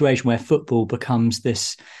situation where football becomes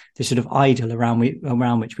this sort of idol around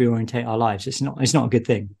which we orientate our lives, it's not a good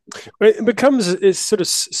thing. It's sort of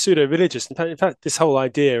pseudo religious. In fact, this whole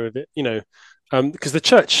idea of it, because the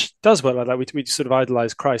church does work like that. We sort of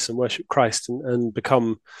idolize Christ and worship Christ and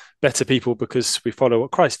become better people because we follow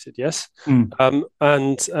what Christ did. Yes. And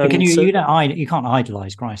you can't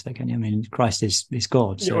idolize Christ, though, can you? I mean, Christ is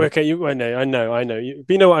God. So. Okay. I know.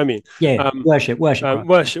 But you know what I mean. Yeah. Worship Christ.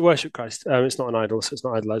 Worship Christ. It's not an idol, so it's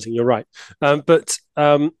not idolizing. You're right. And there's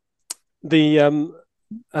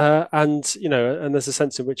a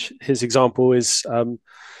sense in which his example is.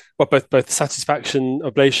 Both satisfaction,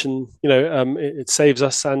 oblation, it saves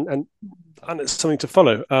us, and it's something to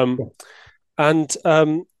follow.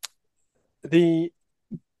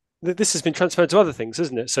 This has been transferred to other things,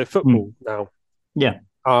 isn't it? So football now,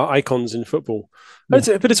 are icons in football, but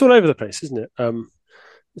it's all over the place, isn't it?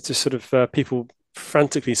 It's just sort of people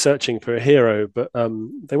frantically searching for a hero, but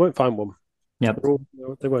they won't find one. Yeah,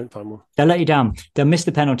 they won't find one. They'll let you down. They'll miss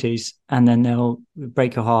the penalties, and then they'll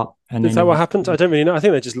break your heart. And is that what happened? I don't really know. I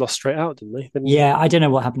think they just lost straight out, didn't they? Yeah, I don't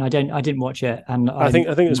know what happened. I didn't watch it, and I think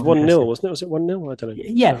it was 1-0, wasn't it? Was it 1-0? I don't know.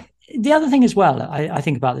 Yeah. The other thing as well, I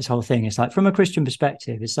think about this whole thing is like from a Christian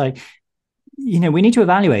perspective, it's like we need to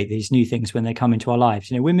evaluate these new things when they come into our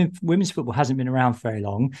lives. Women's football hasn't been around for very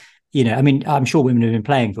long. I mean, I'm sure women have been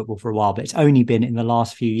playing football for a while, but it's only been in the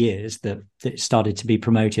last few years that it started to be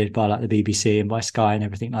promoted by like the BBC and by Sky and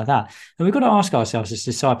everything like that. And we've got to ask ourselves as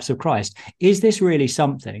disciples of Christ, is this really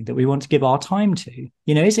something that we want to give our time to?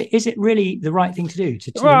 Is it really the right thing to do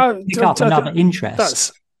to pick up another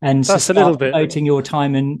interest and that's a little bit devoting your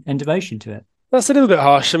time and devotion to it? That's a little bit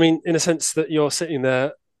harsh. I mean, in a sense that you're sitting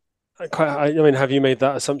there. Have you made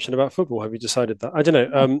that assumption about football? Have you decided that? I don't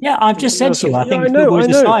know. I've just said to you, I think football is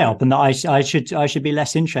a psyop, and that I should be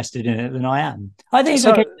less interested in it than I am. I think it's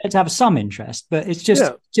okay to have some interest, but it's just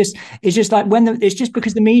like it's just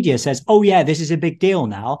because the media says, "Oh yeah, this is a big deal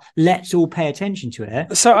now. Let's all pay attention to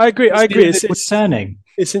it." So I agree. It's concerning.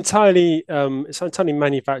 It's entirely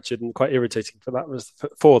manufactured and quite irritating for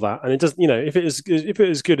that. And it doesn't, if it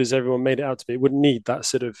was good as everyone made it out to be, it wouldn't need that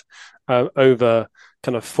sort of over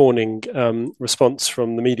kind of fawning response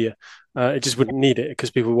from the media. It just wouldn't need it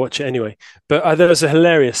because people watch it anyway. But there was a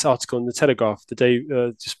hilarious article in the Telegraph the day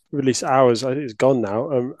just released hours. I think it's gone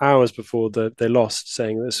now. Hours before they lost,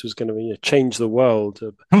 saying this was going to change the world.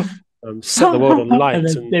 set the world on light.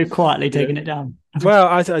 And they're quietly taking it down. Well,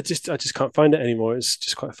 I just can't find it anymore. It's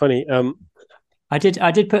just quite funny. I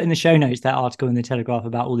did put in the show notes that article in the Telegraph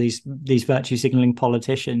about all these virtue signalling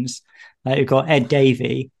politicians. You've got Ed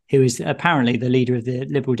Davey, who is apparently the leader of the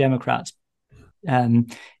Liberal Democrats.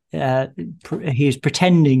 He's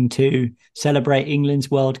pretending to celebrate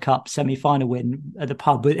England's World Cup semi-final win at the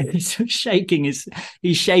pub. He's shaking his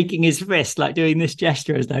fist, like doing this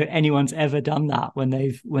gesture as though anyone's ever done that when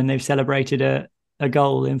they've celebrated a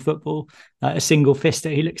goal in football. A single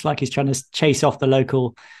fister. He looks like he's trying to chase off the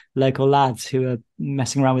local lads who are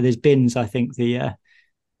messing around with his bins. I think the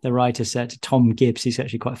writer said, Tom Gibbs. He's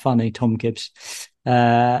actually quite funny, Tom Gibbs.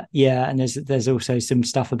 And there's also some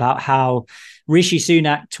stuff about how Rishi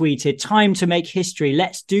Sunak tweeted, "Time to make history.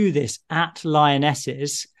 Let's do this at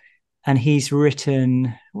Lionesses." And he's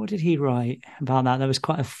written, what did he write about that? That was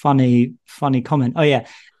quite a funny comment. Oh yeah.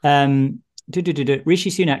 Rishi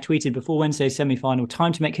Sunak tweeted before Wednesday's semi-final,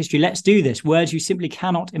 "Time to make history. Let's do this." Words you simply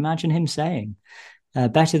cannot imagine him saying.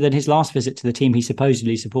 Better than his last visit to the team he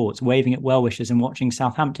supposedly supports, waving at well-wishers and watching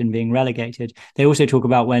Southampton being relegated. They also talk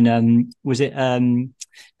about when,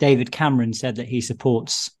 David Cameron said that he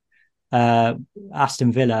supports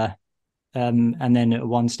Aston Villa, and then at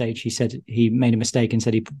one stage he said he made a mistake and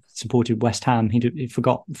said he supported West Ham. He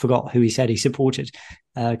forgot who he said he supported,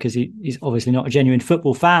 because he's obviously not a genuine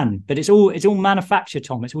football fan. But it's all manufactured,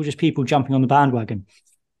 Tom. It's all just people jumping on the bandwagon.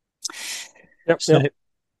 Yep.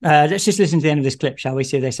 Let's just listen to the end of this clip, shall we?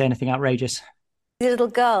 See if they say anything outrageous. The little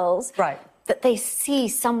girls, right? That they see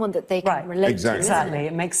someone that they can relate to. Exactly.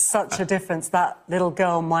 It makes such a difference. That little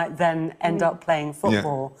girl might then end up playing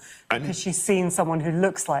football because she's seen someone who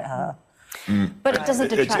looks like her. But it doesn't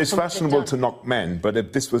detract. It's fashionable to knock men, but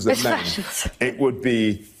if this was a man, it would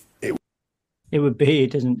be.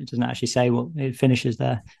 It doesn't actually say what it finishes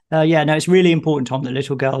there. It's really important, Tom, that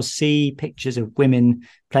little girls see pictures of women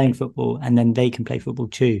playing football and then they can play football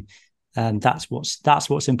too. That's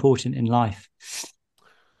what's important in life.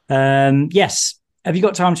 Yes. Have you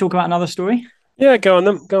got time to talk about another story? Yeah, go on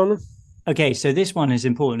then. Okay, so this one is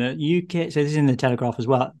important. UK, so this is in the Telegraph as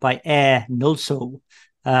well, by Air Nulsol.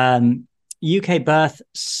 UK birth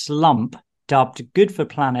slump, dubbed good for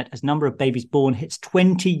planet as number of babies born hits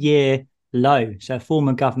 20-year low. So a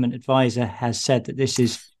former government advisor has said that this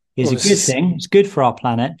is a good thing. It's good for our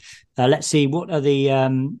planet. Let's see, what are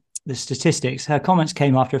the statistics? Her comments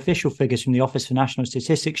came after official figures from the Office for National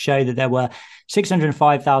Statistics show that there were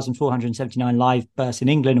 605,479 live births in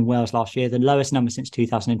England and Wales last year, the lowest number since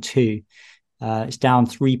 2002. It's down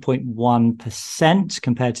 3.1%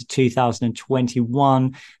 compared to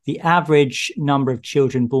 2021. The average number of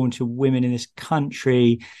children born to women in this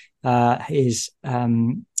country is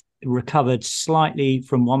recovered slightly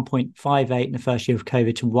from 1.58 in the first year of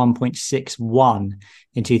COVID to 1.61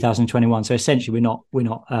 in 2021. So essentially, we're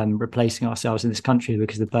not replacing ourselves in this country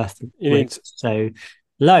because the birth rate is so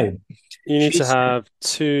low. You need to have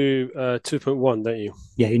 2.1, don't you?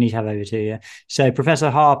 Yeah, you need to have over 2, yeah. So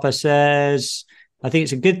Professor Harper says, I think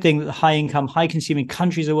it's a good thing that the high-income, high-consuming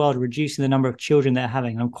countries of the world are reducing the number of children they're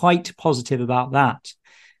having. I'm quite positive about that.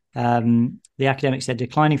 The academic said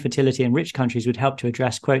declining fertility in rich countries would help to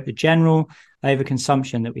address, quote, the general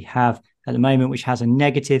overconsumption that we have at the moment, which has a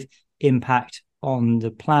negative impact on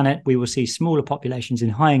the planet. We will see smaller populations in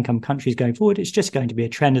high-income countries going forward. It's just going to be a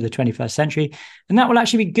trend of the 21st century. And that will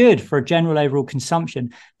actually be good for a general overall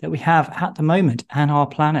consumption that we have at the moment and our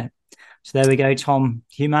planet. So there we go, Tom.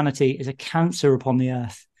 Humanity is a cancer upon the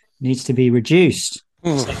earth. It needs to be reduced.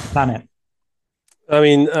 Save the planet. I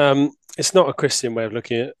mean, it's not a Christian way of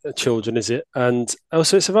looking at children, is it? And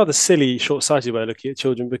also it's a rather silly, short-sighted way of looking at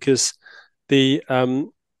children, because she might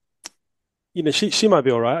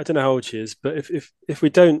be all right. I don't know how old she is, but if we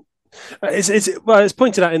don't, it's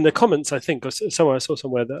pointed out in the comments, I think, or somewhere I saw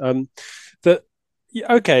somewhere that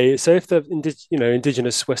okay, so if the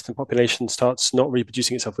indigenous Western population starts not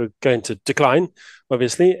reproducing itself, we're going to decline,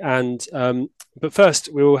 obviously, and but first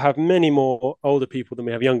we will have many more older people than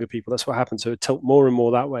we have younger people. That's what happens. So it tilt more and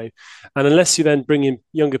more that way, and unless you then bring in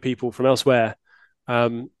younger people from elsewhere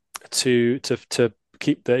to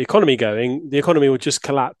keep the economy going, the economy will just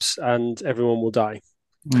collapse and everyone will die.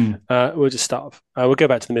 We'll just starve. We'll go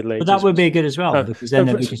back to the Middle Ages. But that would be good as well, because then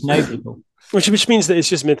we just know people. Which means that it's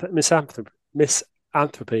just misanthropy,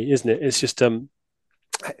 isn't it? It's just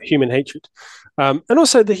human hatred. And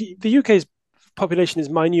also the UK's population is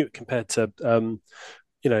minute compared to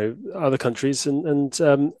other countries, and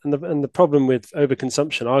the problem with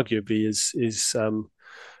overconsumption arguably is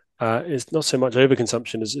is not so much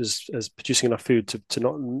overconsumption as producing enough food to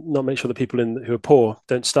not make sure the people who are poor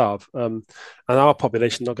don't starve. And our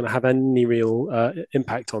population is not going to have any real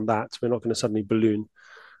impact on that. We're not going to suddenly balloon.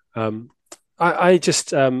 It's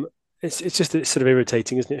just it's sort of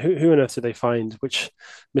irritating, isn't it? Who on earth did they find? Which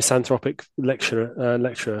misanthropic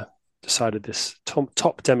lecturer decided this?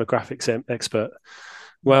 Top demographics expert.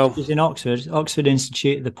 Well, she's in Oxford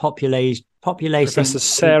Institute, the population. Professor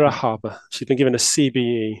Sarah Harper. She's been given a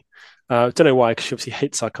CBE. Don't know why, because she obviously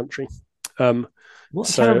hates our country. What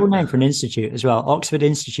a terrible name for an institute as well. Oxford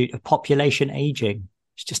Institute of Population Aging.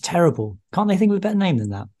 It's just terrible. Can't they think of a better name than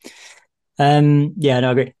that? Yeah, no,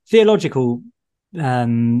 I agree. Theological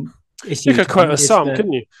issues. You could quote a psalm,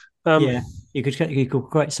 couldn't you? Yeah, you could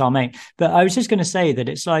quote Psalm 8. But I was just going to say that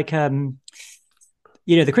it's like,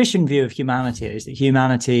 the Christian view of humanity is that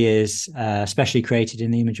humanity is specially created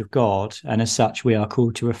in the image of God. And as such, we are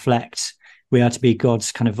called to reflect. We are to be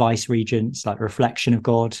God's kind of vice regents, like a reflection of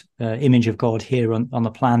God, image of God here on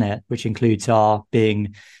the planet, which includes our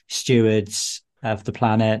being stewards of the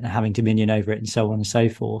planet and having dominion over it and so on and so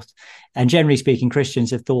forth. And generally speaking,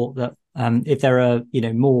 Christians have thought that if there are,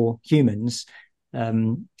 more humans,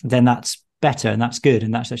 then that's better and that's good.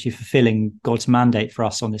 And that's actually fulfilling God's mandate for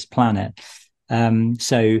us on this planet.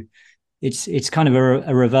 So it's kind of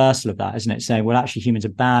a reversal of that, isn't it? Saying, well, actually humans are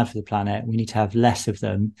bad for the planet. We need to have less of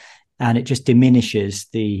them. And it just diminishes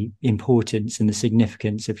the importance and the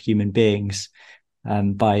significance of human beings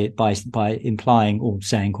by implying or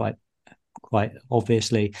saying quite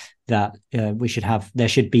obviously that there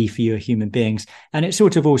should be fewer human beings. And it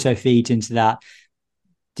sort of also feeds into that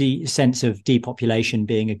sense of depopulation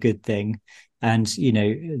being a good thing. And,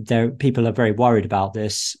 people are very worried about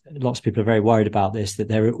this. Lots of people are very worried about this, that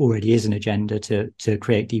there already is an agenda to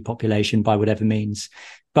create depopulation by whatever means,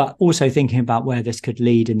 but also thinking about where this could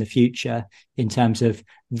lead in the future in terms of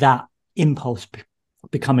that impulse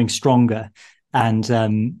becoming stronger and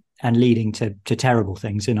leading to terrible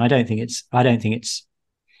things. And I don't think it's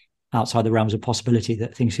outside the realms of possibility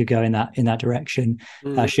that things could go in that direction.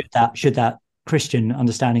 Should that Christian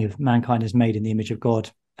understanding of mankind as made in the image of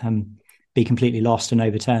God be completely lost and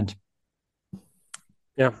overturned.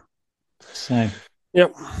 Yeah. So.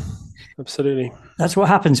 Yep. Absolutely. That's what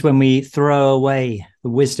happens when we throw away the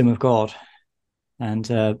wisdom of God and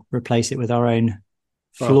replace it with our own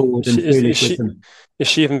flawed and foolish wisdom. Is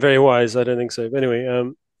she even very wise? I don't think so. But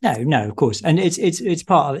anyway, No, of course, and it's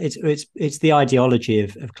part of it's the ideology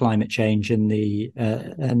of climate change and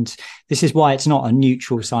and this is why it's not a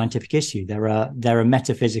neutral scientific issue. There are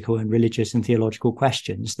metaphysical and religious and theological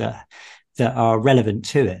questions that are relevant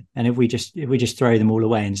to it, and if we just throw them all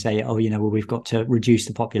away and say, we've got to reduce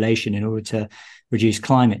the population in order to reduce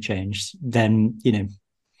climate change, then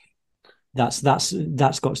that's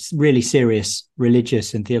got really serious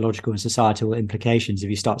religious and theological and societal implications if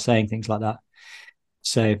you start saying things like that.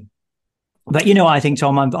 So, but I think,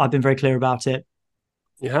 Tom, I've been very clear about it.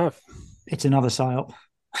 You have. It's another psyop.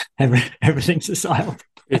 Everything's a psyop.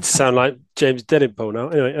 It sounds like James Denipole now.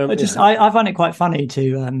 Anyway, I find it quite funny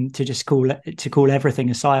to just call everything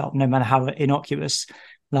a psyop, no matter how innocuous.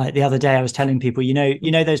 Like the other day, I was telling people,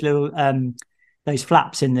 those little those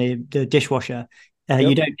flaps in the dishwasher. Yep.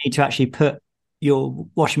 You don't need to actually put your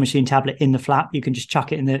washing machine tablet in the flap. You can just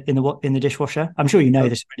chuck it in the dishwasher. I'm sure you know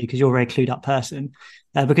this already because you're a very clued up person.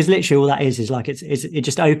 Because literally all that is like it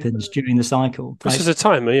just opens during the cycle. This is a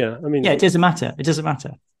timer, yeah. I mean, yeah, it doesn't matter. It doesn't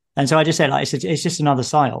matter. And so I just say it's just another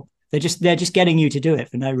psyop. They're just getting you to do it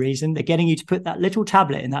for no reason. They're getting you to put that little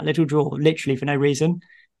tablet in that little drawer, literally for no reason.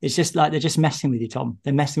 It's just like they're just messing with you, Tom.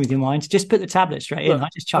 They're messing with your mind. Just put the tablet straight in. I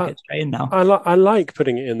just chuck it straight in now. I like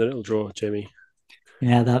putting it in the little drawer, Jamie.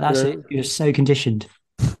 Yeah, that's it. You're so conditioned.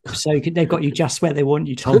 They've got you just where they want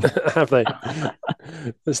you, Tom. Have they?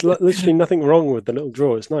 There's literally nothing wrong with the little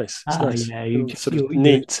drawer. It's nice. It's nice. Yeah, you're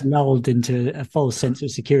lulled into a false sense of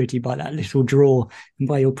security by that little drawer, and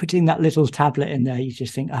by you're putting that little tablet in there, you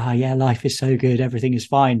just think, life is so good, everything is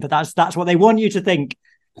fine. But that's what they want you to think.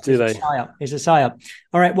 Do they? It's a psyop.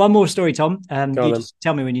 All right, one more story, Tom. You just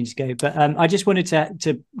tell me when you need to go. But I just wanted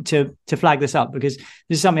to flag this up because this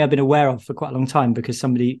is something I've been aware of for quite a long time. Because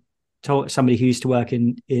somebody who used to work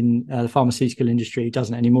in the pharmaceutical industry, who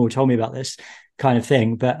doesn't anymore, told me about this kind of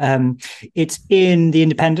thing. But it's in The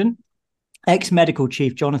Independent. Ex-medical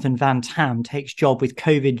chief Jonathan Van Tam takes job with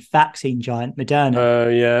COVID vaccine giant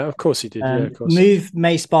Moderna. Yeah, of course he did. Yeah, of course. Move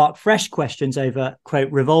may spark fresh questions over,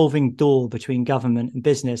 quote, revolving door between government and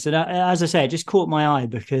business. And as I say, it just caught my eye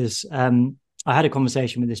because I had a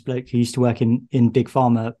conversation with this bloke who used to work in big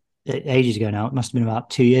pharma ages ago now. It must have been about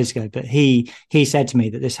 2 years ago. But he said to me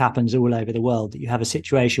that this happens all over the world, that you have a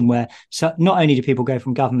situation where not only do people go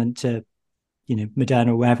from government to, Moderna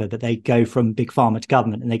or wherever, but they go from big pharma to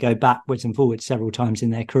government, and they go backwards and forwards several times in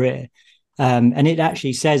their career. And it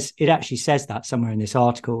actually says that somewhere in this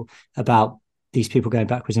article about these people going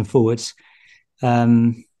backwards and forwards.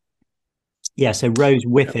 So Rose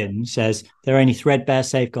Whiffen says there are only threadbare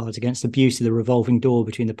safeguards against abuse of the revolving door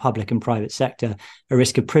between the public and private sector, a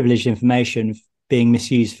risk of privileged information being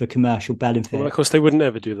misused for commercial benefit. Well, of course, they wouldn't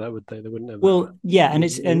ever do that, would they? They wouldn't ever. Well, yeah, and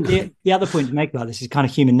the other point to make about this is kind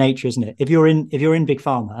of human nature, isn't it? If you're in big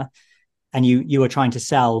pharma and you are trying to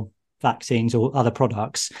sell vaccines or other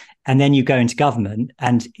products, and then you go into government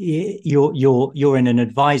and you're in an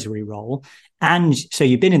advisory role, and so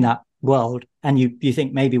you've been in that world, and you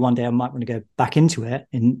think maybe one day I might want to go back into it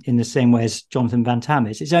in the same way as Jonathan Van Tam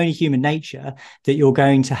is. It's only human nature that you're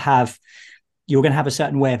going to have a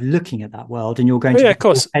certain way of looking at that world, and you're going to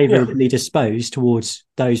be favorably disposed towards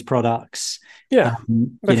those products. Yeah,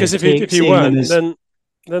 because if you weren't,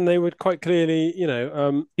 then they would quite clearly, you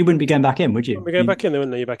wouldn't be going back in, would you? Wouldn't be going back in. They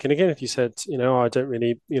wouldn't let you back in again if you said, I don't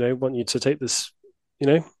really, want you to take this,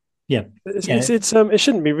 Yeah, it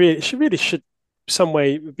shouldn't be really. It should some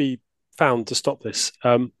way be found to stop this.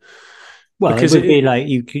 Well, because it would be like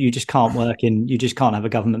you just can't work you just can't have a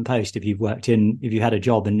government post if you had a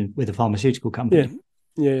job with a pharmaceutical company.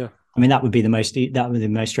 Yeah. I mean, that would be the most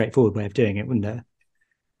straightforward way of doing it, wouldn't it?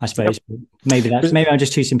 I suppose. Maybe I'm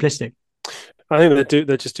just too simplistic. I think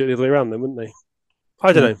they'd just do it the other way around then, wouldn't they?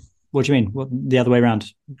 I don't know. What do you mean? What, the other way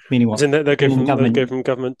around? Meaning what? They'd go from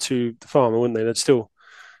government to the farmer, wouldn't they? They'd still,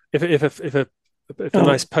 if a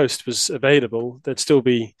nice post was available, they'd still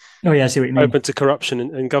be I see what you mean. Open to corruption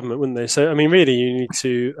in government, wouldn't they? So, I mean, really, you need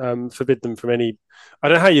to forbid them from any. I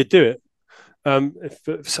don't know how you do it.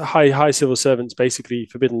 If high civil servants basically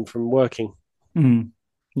forbidden from working.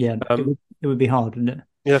 Yeah, it would be hard, wouldn't it?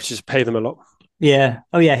 You'd have to just pay them a lot. Yeah.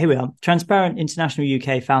 Oh, yeah. Here we are. Transparent International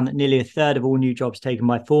UK found that nearly a third of all new jobs taken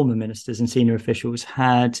by former ministers and senior officials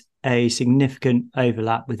had a significant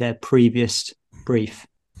overlap with their previous brief.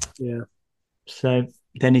 Yeah. So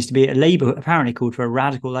there needs to be apparently called for a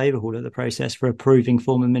radical overhaul of the process for approving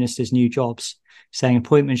former ministers' new jobs, saying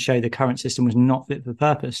appointments show the current system was not fit for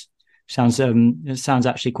purpose. It sounds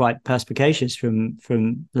actually quite perspicacious from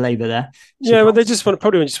Labour there. So yeah, but they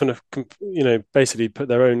probably just want to, basically put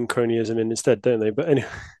their own cronyism in instead, don't they? But anyway,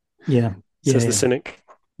 says the cynic.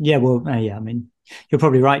 Yeah, well, I mean, you're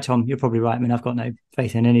probably right, Tom. You're probably right. I mean, I've got no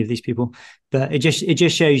faith in any of these people, but it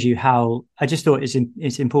just shows you how. I just thought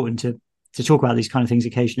it's important to talk about these kind of things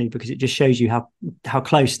occasionally, because it just shows you how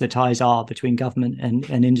close the ties are between government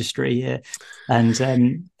and industry here, and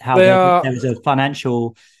how there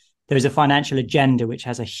is a financial agenda which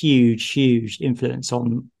has a huge influence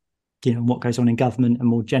on what goes on in government and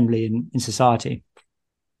more generally in society.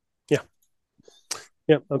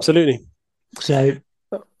 Yeah, absolutely. So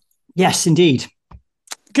yes, indeed.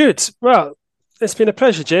 Good. Well, it's been a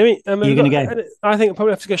pleasure, Jamie. You're going to go. I think I'll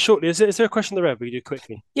probably have to go shortly. Is there a question of the Rev we can do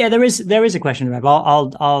quickly? Yeah, there is a question of the Rev.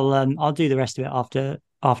 I'll do the rest of it after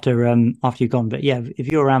you've gone. But yeah, if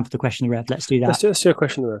you're around for the question of the Rev, let's do that. Let's do a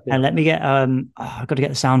question of the Rev. Yeah. And let me get I've got to get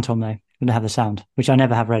the sound, Tom, though. I'm going to have the sound, which I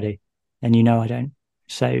never have ready, and I don't.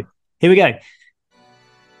 So here we go.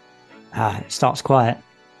 It starts quiet.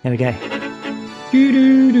 Here we go.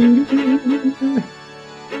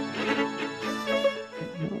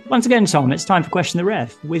 Once again, Tom, it's time for Question the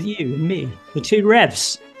Rev with you and me, the two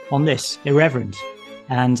Revs on this Irreverent.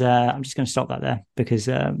 And I'm just going to stop that there because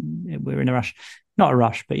we're in a rush. Not a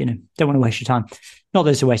rush, but, don't want to waste your time. Not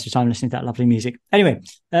that it's a waste of time listening to that lovely music. Anyway,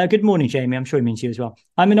 good morning, Jamie. I'm sure he means you as well.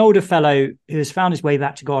 I'm an older fellow who has found his way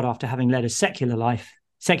back to God after having led a secular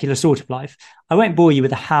sort of life. I won't bore you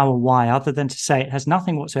with a how or why, other than to say it has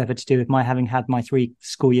nothing whatsoever to do with my having had my 3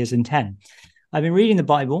 school years in 10. I've been reading the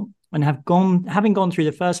Bible and having gone through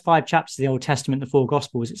the first 5 chapters of the Old Testament, the 4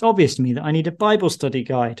 Gospels, it's obvious to me that I need a Bible study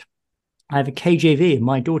guide. I have a KJV and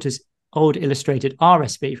my daughter's old illustrated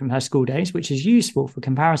RSV from her school days, which is useful for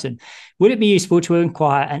comparison. Would it be useful to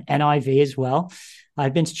inquire an NIV as well?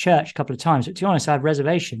 I've been to church a couple of times, but to be honest, I have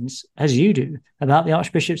reservations, as you do, about the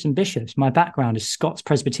archbishops and bishops. My background is Scots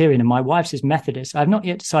Presbyterian and my wife's is Methodist. I have not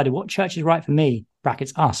yet decided what church is right for me,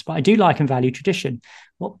 brackets us, but I do like and value tradition.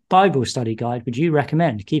 What Bible study guide would you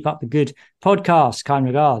recommend? Keep up the good podcast, kind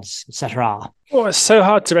regards, etc. Well, it's so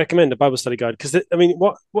hard to recommend a Bible study guide because,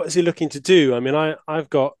 what is he looking to do? I mean, I've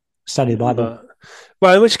got... Study the Bible.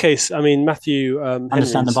 Well, in which case, Matthew...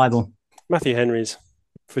 Understand the Bible. Matthew Henry's.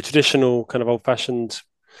 For traditional, kind of old-fashioned,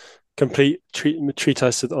 complete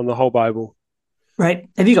treatise on the whole Bible. Right.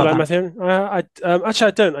 Have you got that? Matthew? Actually,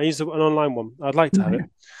 I don't. I use an online one. I'd like to have it.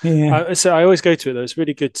 Yeah. So I always go to it, though. It's a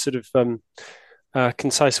really good sort of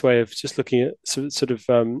concise way of just looking at sort of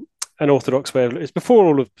an orthodox way of. It's before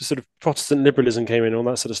all of sort of Protestant liberalism came in, all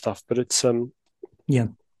that sort of stuff. But it's yeah.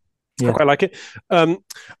 I quite like it.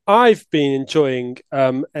 I've been enjoying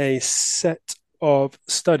a set of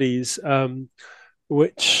studies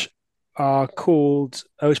which are called,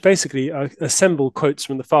 which basically assemble quotes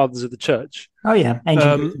from the fathers of the church. Oh yeah,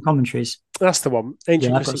 ancient Christian commentaries. That's the one,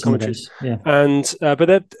 ancient Christian commentaries. Yeah, and but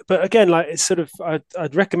again, like it's sort of,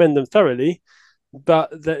 I'd recommend them thoroughly,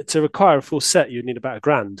 but to require a full set, you'd need about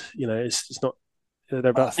 £1,000. You know, it's not. They're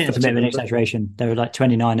about. It's a bit of an exaggeration. There were like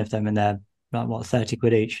 29 of them, and they're like what, 30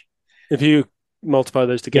 quid each. If you multiply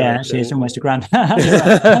those together, yeah, actually, it's almost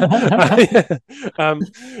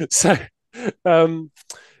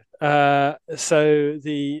 £1,000. So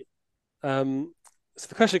the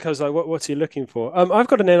question comes like, what are you looking for? I've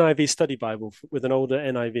got an NIV study Bible with an older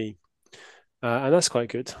NIV, and that's quite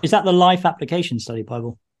good. Is that the Life Application Study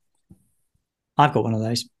Bible? I've got one of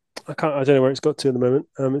those. I don't know where it's got to at the moment.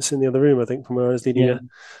 It's in the other room, I think, from where I was leading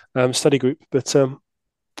a study group. But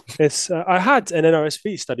I had an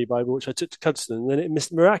NRSV study Bible which I took to Cuddeston, and then it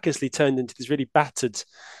miraculously turned into this really battered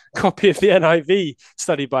copy of the NIV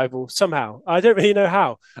study Bible somehow. I don't really know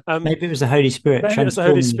how. Maybe it was the Holy Spirit. Maybe it was the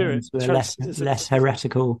Holy Spirit. Less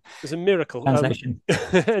heretical. It's a miracle. Translation.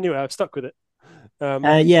 Anyway, I've stuck with it.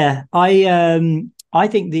 I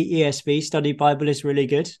think the ESV study Bible is really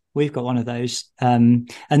good. We've got one of those, and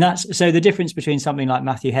that's so the difference between something like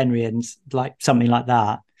Matthew Henry and like something like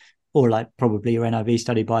that, or like probably your NIV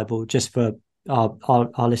study Bible, just for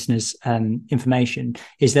our listeners' information,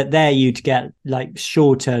 is that there you'd get like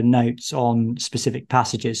shorter notes on specific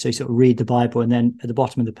passages. So you sort of read the Bible, and then at the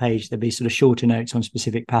bottom of the page there'd be sort of shorter notes on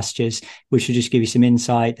specific passages, which would just give you some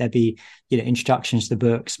insight. There'd be, introductions to the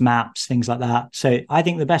books, maps, things like that. So I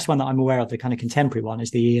think the best one that I'm aware of, the kind of contemporary one,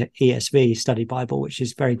 is the ESV study Bible, which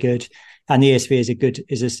is very good, and the ESV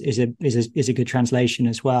is a good translation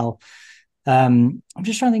as well. I'm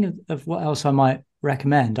just trying to think of what else I might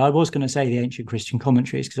recommend. I was going to say the ancient Christian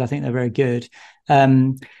commentaries because I think they're very good.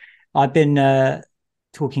 I've been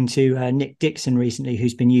talking to Nick Dixon recently,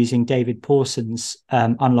 who's been using David Pawson's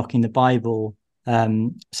Unlocking the Bible.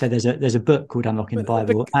 So there's a book called Unlocking the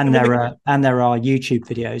Bible, and there are YouTube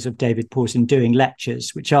videos of David Pawson doing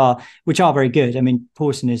lectures, which are very good. I mean,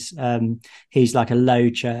 Pawson is he's like a low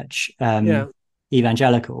church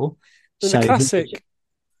evangelical. So the classic.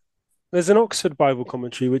 There's an Oxford Bible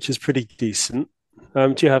commentary which is pretty decent.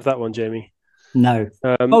 Do you have that one, Jamie? No.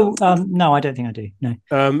 No, I don't think I do. No.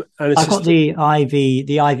 And I've got the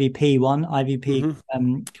IVP one,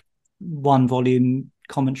 one volume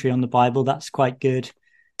commentary on the Bible. That's quite good.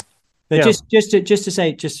 But just to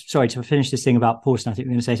say, sorry to finish this thing about Pawson, I think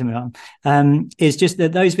we're going to say something about is just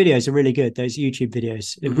that those videos are really good. Those YouTube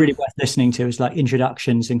videos are really worth listening to, as like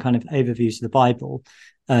introductions and kind of overviews of the Bible,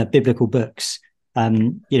 biblical books. I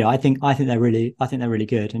think they're really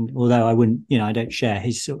good. And although I wouldn't, I don't share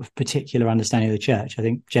his sort of particular understanding of the church, I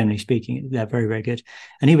think generally speaking, they're very, very good.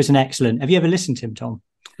 And he was an excellent. Have you ever listened to him, Tom?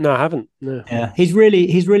 No, I haven't. No. Yeah, he's really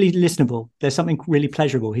listenable. There's something really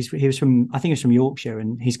pleasurable. He was from, I think he was from Yorkshire,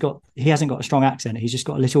 and he hasn't got a strong accent. He's just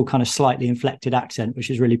got a little kind of slightly inflected accent, which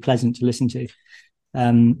is really pleasant to listen to.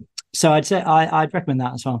 So I'd say I'd recommend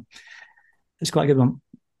that as well. It's quite a good one.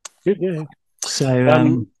 Good, yeah.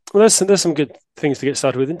 So. Well, there's some good things to get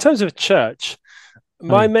started with. In terms of church,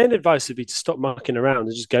 my main advice would be to stop mucking around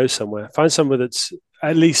and just go somewhere. Find somewhere that's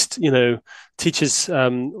at least, teaches,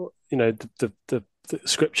 the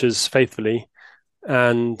scriptures faithfully,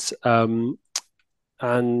 and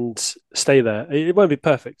stay there. It won't be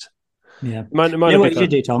perfect. Yeah. What you should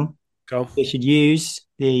do, Tom? You should use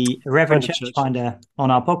the Irreverent Church Finder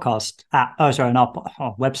on our podcast on our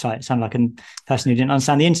website. It sounded like a person who didn't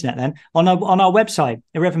understand the internet then. On our website,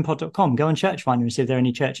 irreverentpod.com, go on Church Finder and see if there are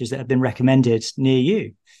any churches that have been recommended near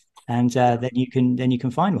you. And then you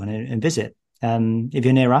can find one and visit. If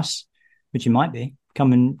you're near us, which you might be,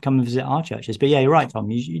 come and visit our churches. But yeah, you're right,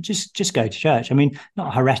 Tom. You just go to church. I mean, not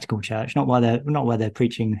a heretical church, not where they're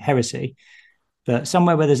preaching heresy, but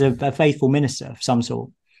somewhere where there's a faithful minister of some sort.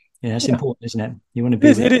 It's important, isn't it? You want to be.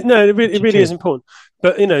 It really is important.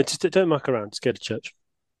 But just don't muck around. Just go to church.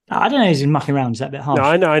 I don't know. He's mucking around. Is that a bit harsh? No,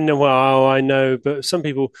 I know. Well, I know. But some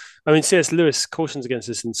people. I mean, C.S. Lewis cautions against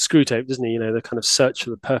this in Screwtape, doesn't he? The kind of search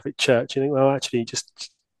for the perfect church. You think, well, actually,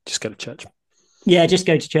 just go to church. Yeah, just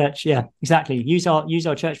go to church. Yeah, exactly. Use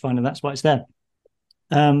our church finder. That's why it's there.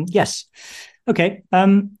 Yes. Okay.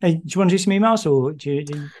 Do you want to do some emails, or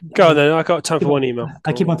go on then? I got time for one email.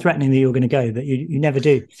 I keep on threatening that you're going to go, but you never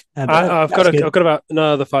do. I've got about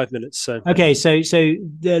another 5 minutes. So okay. So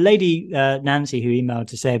the lady Nancy, who emailed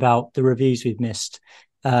to say about the reviews we've missed,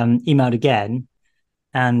 emailed again,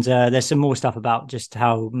 and there's some more stuff about just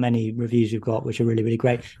how many reviews we've got, which are really, really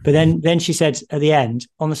great. But then she said at the end,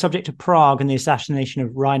 on the subject of Prague and the assassination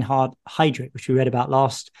of Reinhard Heydrich, which we read about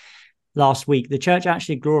last week, the church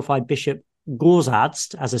actually glorified Bishop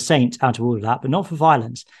Gorzadst as a saint out of all of that, but not for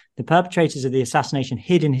violence. The perpetrators of the assassination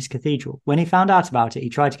hid in his cathedral. When he found out about it, he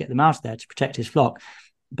tried to get them out of there to protect his flock.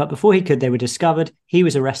 But before he could, they were discovered. He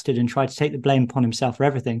was arrested and tried to take the blame upon himself for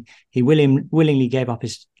everything. He willingly gave up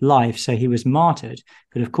his life, so he was martyred.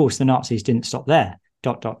 But of course, the Nazis didn't stop there. ...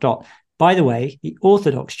 By the way, the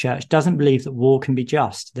Orthodox Church doesn't believe that war can be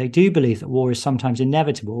just. They do believe that war is sometimes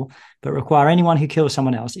inevitable, but require anyone who kills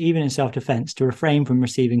someone else, even in self-defense, to refrain from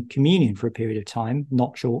receiving communion for a period of time,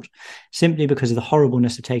 not short, simply because of the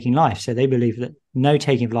horribleness of taking life. So they believe that no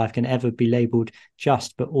taking of life can ever be labelled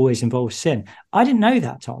just, but always involves sin. I didn't know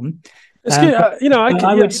that, Tom. It's good.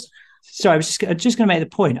 I would. Sorry, I was just going to make the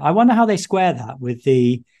point. I wonder how they square that with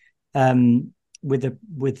the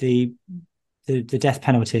death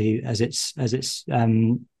penalty as it's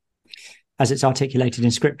articulated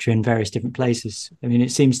in Scripture in various different places. I mean,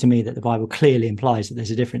 it seems to me that the Bible clearly implies that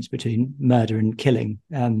there's a difference between murder and killing,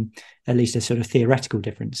 at least a sort of theoretical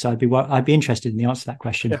difference. So I'd be interested in the answer to that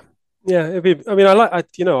question. Yeah, it'd be. I mean,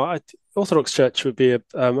 Orthodox Church would be. I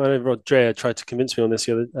know Rodrea tried to convince me on this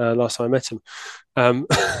the other last time I met him.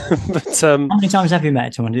 But how many times have you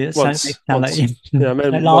met someone? Once.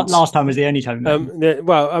 Last time was the only time.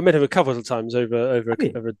 I met him a couple of times over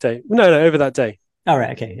a day. No, over that day. Oh,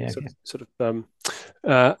 right, okay, yeah.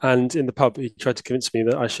 And in the pub, he tried to convince me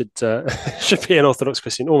that I should be an Orthodox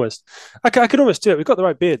Christian. Almost, I could almost do it. We've got the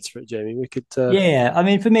right beards for it, Jamie. We could. Yeah, I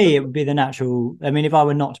mean, for me, it would be the natural. I mean, if I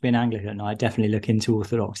were not to be an Anglican, I'd definitely look into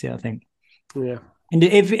Orthodoxy, I think. Yeah. And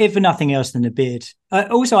if for nothing else than a beard.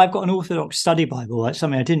 Also, I've got an Orthodox study Bible. That's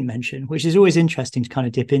something I didn't mention, which is always interesting to kind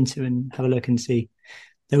of dip into and have a look and see.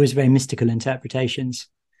 There was very mystical interpretations.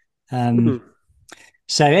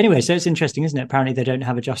 So anyway, so it's interesting, isn't it? Apparently they don't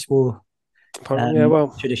have a just war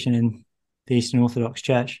tradition in the Eastern Orthodox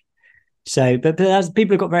Church. So, but as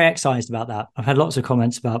people have got very excised about that. I've had lots of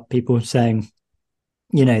comments about people saying,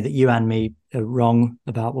 that you and me are wrong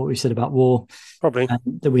about what we said about war. Probably.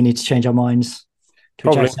 That we need to change our minds. To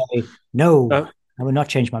which I say, no, I will not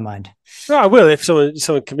change my mind. No, I will if someone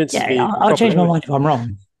convinces me. I'll change my mind if I'm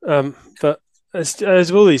wrong. But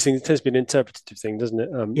as all these things, it tends to be an interpretative thing, doesn't it?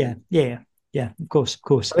 Yeah, of course.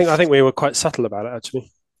 I think we were quite subtle about it,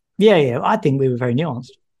 actually. Yeah. I think we were very nuanced.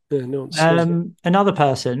 Yeah, nuanced. Another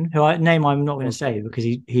person who I'm not going to say because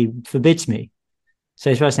he forbids me. So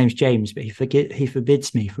his first name's James, but he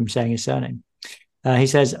forbids me from saying his surname. He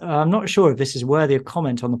says, I'm not sure if this is worthy of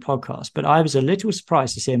comment on the podcast, but I was a little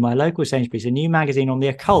surprised to see in my local Sainsbury's a new magazine on the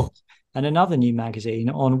occult and another new magazine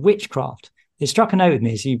on witchcraft. It struck a note with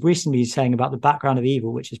me as you've recently been saying about the background of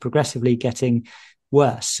evil, which is progressively getting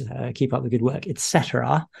worse. Keep up the good work,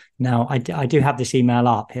 etc. Now, I do have this email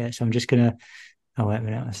up here, so I'm just going to... Oh, wait a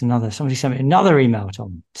minute. That's somebody sent me another email,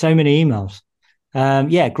 Tom. So many emails.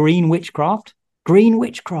 Green witchcraft. Green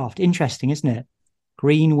witchcraft. Interesting, isn't it?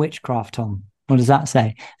 Green witchcraft, Tom. What does that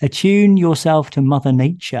say? Attune yourself to Mother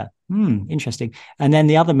Nature. Interesting. And then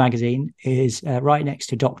the other magazine is right next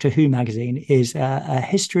to Doctor Who magazine is a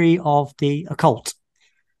history of the occult.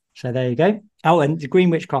 So there you go. Oh, and the Green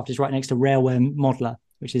Witchcraft is right next to Railway Modeler,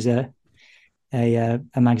 which is a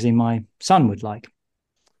magazine my son would like.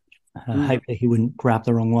 Hopefully he wouldn't grab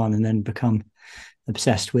the wrong one and then become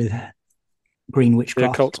obsessed with Green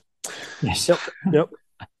Witchcraft. Cult. Yes. Yep.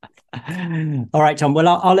 All right, Tom. Well,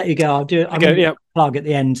 I'll let you go. I'll do it. I'm plug at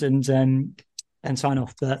the end and sign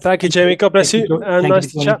off. But thank you, Jamie. God bless you.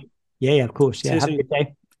 Nice to chat. Yeah, of course. Yeah, have a good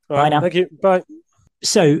day. Bye now. Thank you. Bye.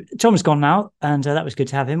 So Tom's gone now, and that was good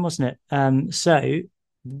to have him, wasn't it? So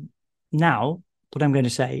now what I'm going to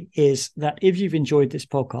say is that if you've enjoyed this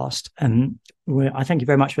podcast, I thank you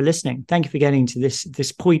very much for listening. Thank you for getting to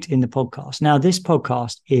this point in the podcast. Now, this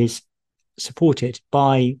podcast is supported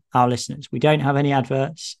by our listeners. We don't have any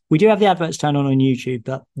adverts. We do have the adverts turned on YouTube,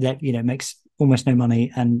 but that makes almost no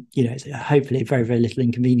money, and it's hopefully very, very little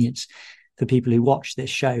inconvenience for people who watch this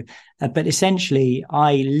show. But essentially,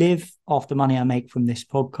 I live off the money I make from this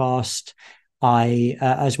podcast. I,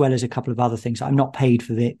 as well as a couple of other things. I'm not paid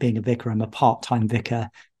for being a vicar. I'm a part-time vicar.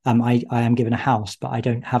 I am given a house, but I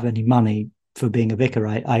don't have any money for being a vicar.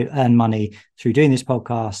 I earn money through doing this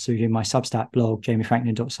podcast, through doing my Substack blog,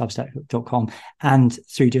 jamiefranklin.substack.com, and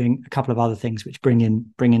through doing a couple of other things which bring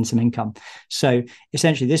in some income. So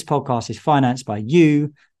essentially, this podcast is financed by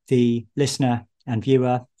you, the listener and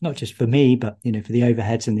viewer, not just for me, but for the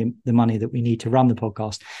overheads and the money that we need to run the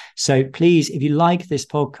podcast. So please, if you like this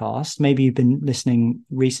podcast, maybe you've been listening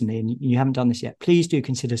recently and you haven't done this yet, please do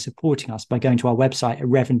consider supporting us by going to our website at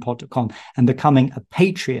reverendpod.com and becoming a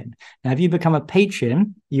Patreon. Now, if you become a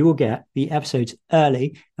Patreon, you will get the episodes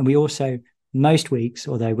early, and we also, most weeks,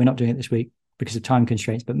 although we're not doing it this week because of time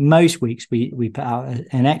constraints, but most weeks we put out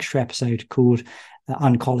an extra episode called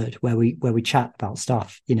Uncollared, where we chat about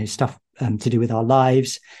stuff to do with our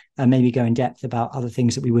lives, and maybe go in depth about other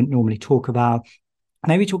things that we wouldn't normally talk about.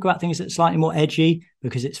 Maybe talk about things that are slightly more edgy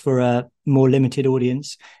because it's for a more limited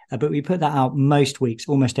audience. But we put that out most weeks,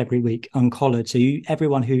 almost every week, Uncollared. So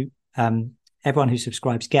everyone who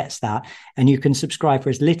subscribes gets that, and you can subscribe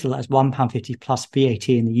for as little as £1.50 plus VAT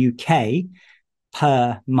in the UK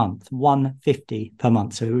per month, £1.50 per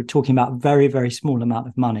month. So we're talking about a very, very small amount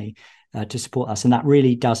of money to support us. And that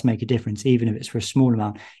really does make a difference, even if it's for a small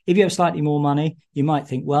amount. If you have slightly more money, you might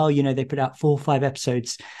think, well, they put out 4 or 5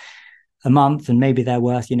 episodes a month, and maybe they're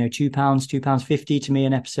worth, £2.50 to me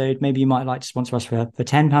an episode. Maybe you might like to sponsor us for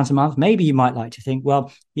 £10 a month. Maybe you might like to think,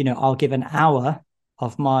 well, I'll give an hour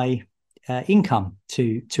of my income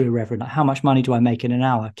to a reverend. How much money do I make in an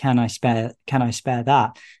hour? Can I spare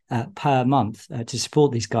that per month to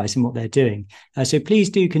support these guys in what they're doing? So please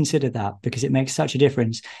do consider that, because it makes such a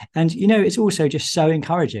difference. And it's also just so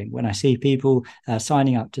encouraging when I see people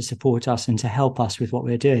signing up to support us and to help us with what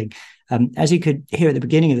we're doing. As you could hear at the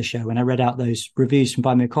beginning of the show when I read out those reviews from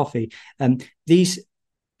Buy Me a Coffee, these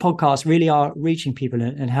podcasts really are reaching people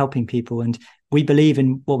and helping people, and we believe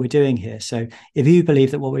in what we're doing here. So if you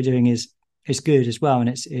believe that what we're doing is good as well, and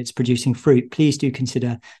it's producing fruit, please do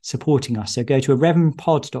consider supporting us. So go to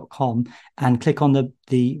reverendpod.com and click on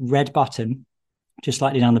the red button just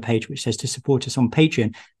slightly down the page which says to support us on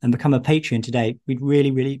Patreon, and become a Patreon today. We'd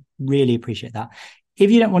really, really, really appreciate that. If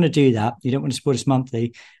you don't want to do that, you don't want to support us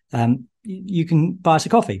monthly, you can buy us a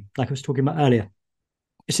coffee, like I was talking about earlier.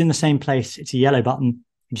 It's in the same place. It's a yellow button.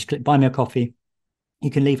 You just click Buy Me a Coffee. You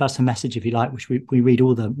can leave us a message if you like, which we read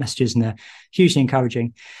all the messages, and they're hugely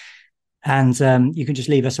encouraging. And you can just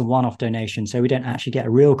leave us a one-off donation. So we don't actually get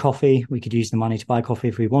a real coffee. We could use the money to buy coffee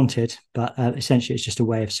if we wanted, but essentially it's just a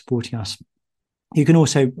way of supporting us. You can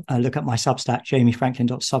also look at my Substack,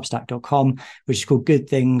 jamiefranklin.substack.com, which is called Good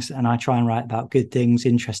Things. And I try and write about good things,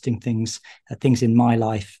 interesting things, things in my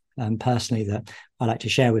life personally that I like to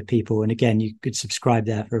share with people. And again, you could subscribe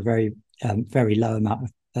there for a very, very low amount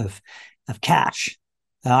of cash.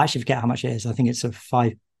 I actually forget how much it is. I think it's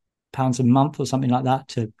 £5 a month or something like that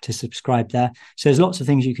to subscribe there. So there's lots of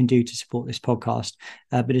things you can do to support this podcast.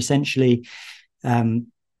 But essentially,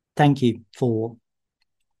 thank you for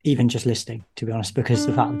even just listening, to be honest, because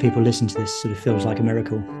the fact that people listen to this sort of feels like a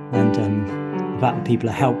miracle. And the fact that people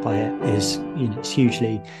are helped by it is, it's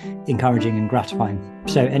hugely encouraging and gratifying.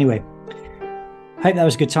 So anyway, hope that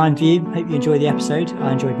was a good time for you. Hope you enjoyed the episode.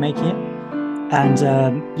 I enjoyed making it. And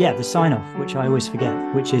the sign off, which I always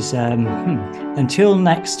forget, which is until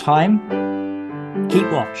next time, keep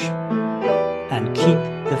watch and keep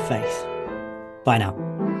the faith. Bye now.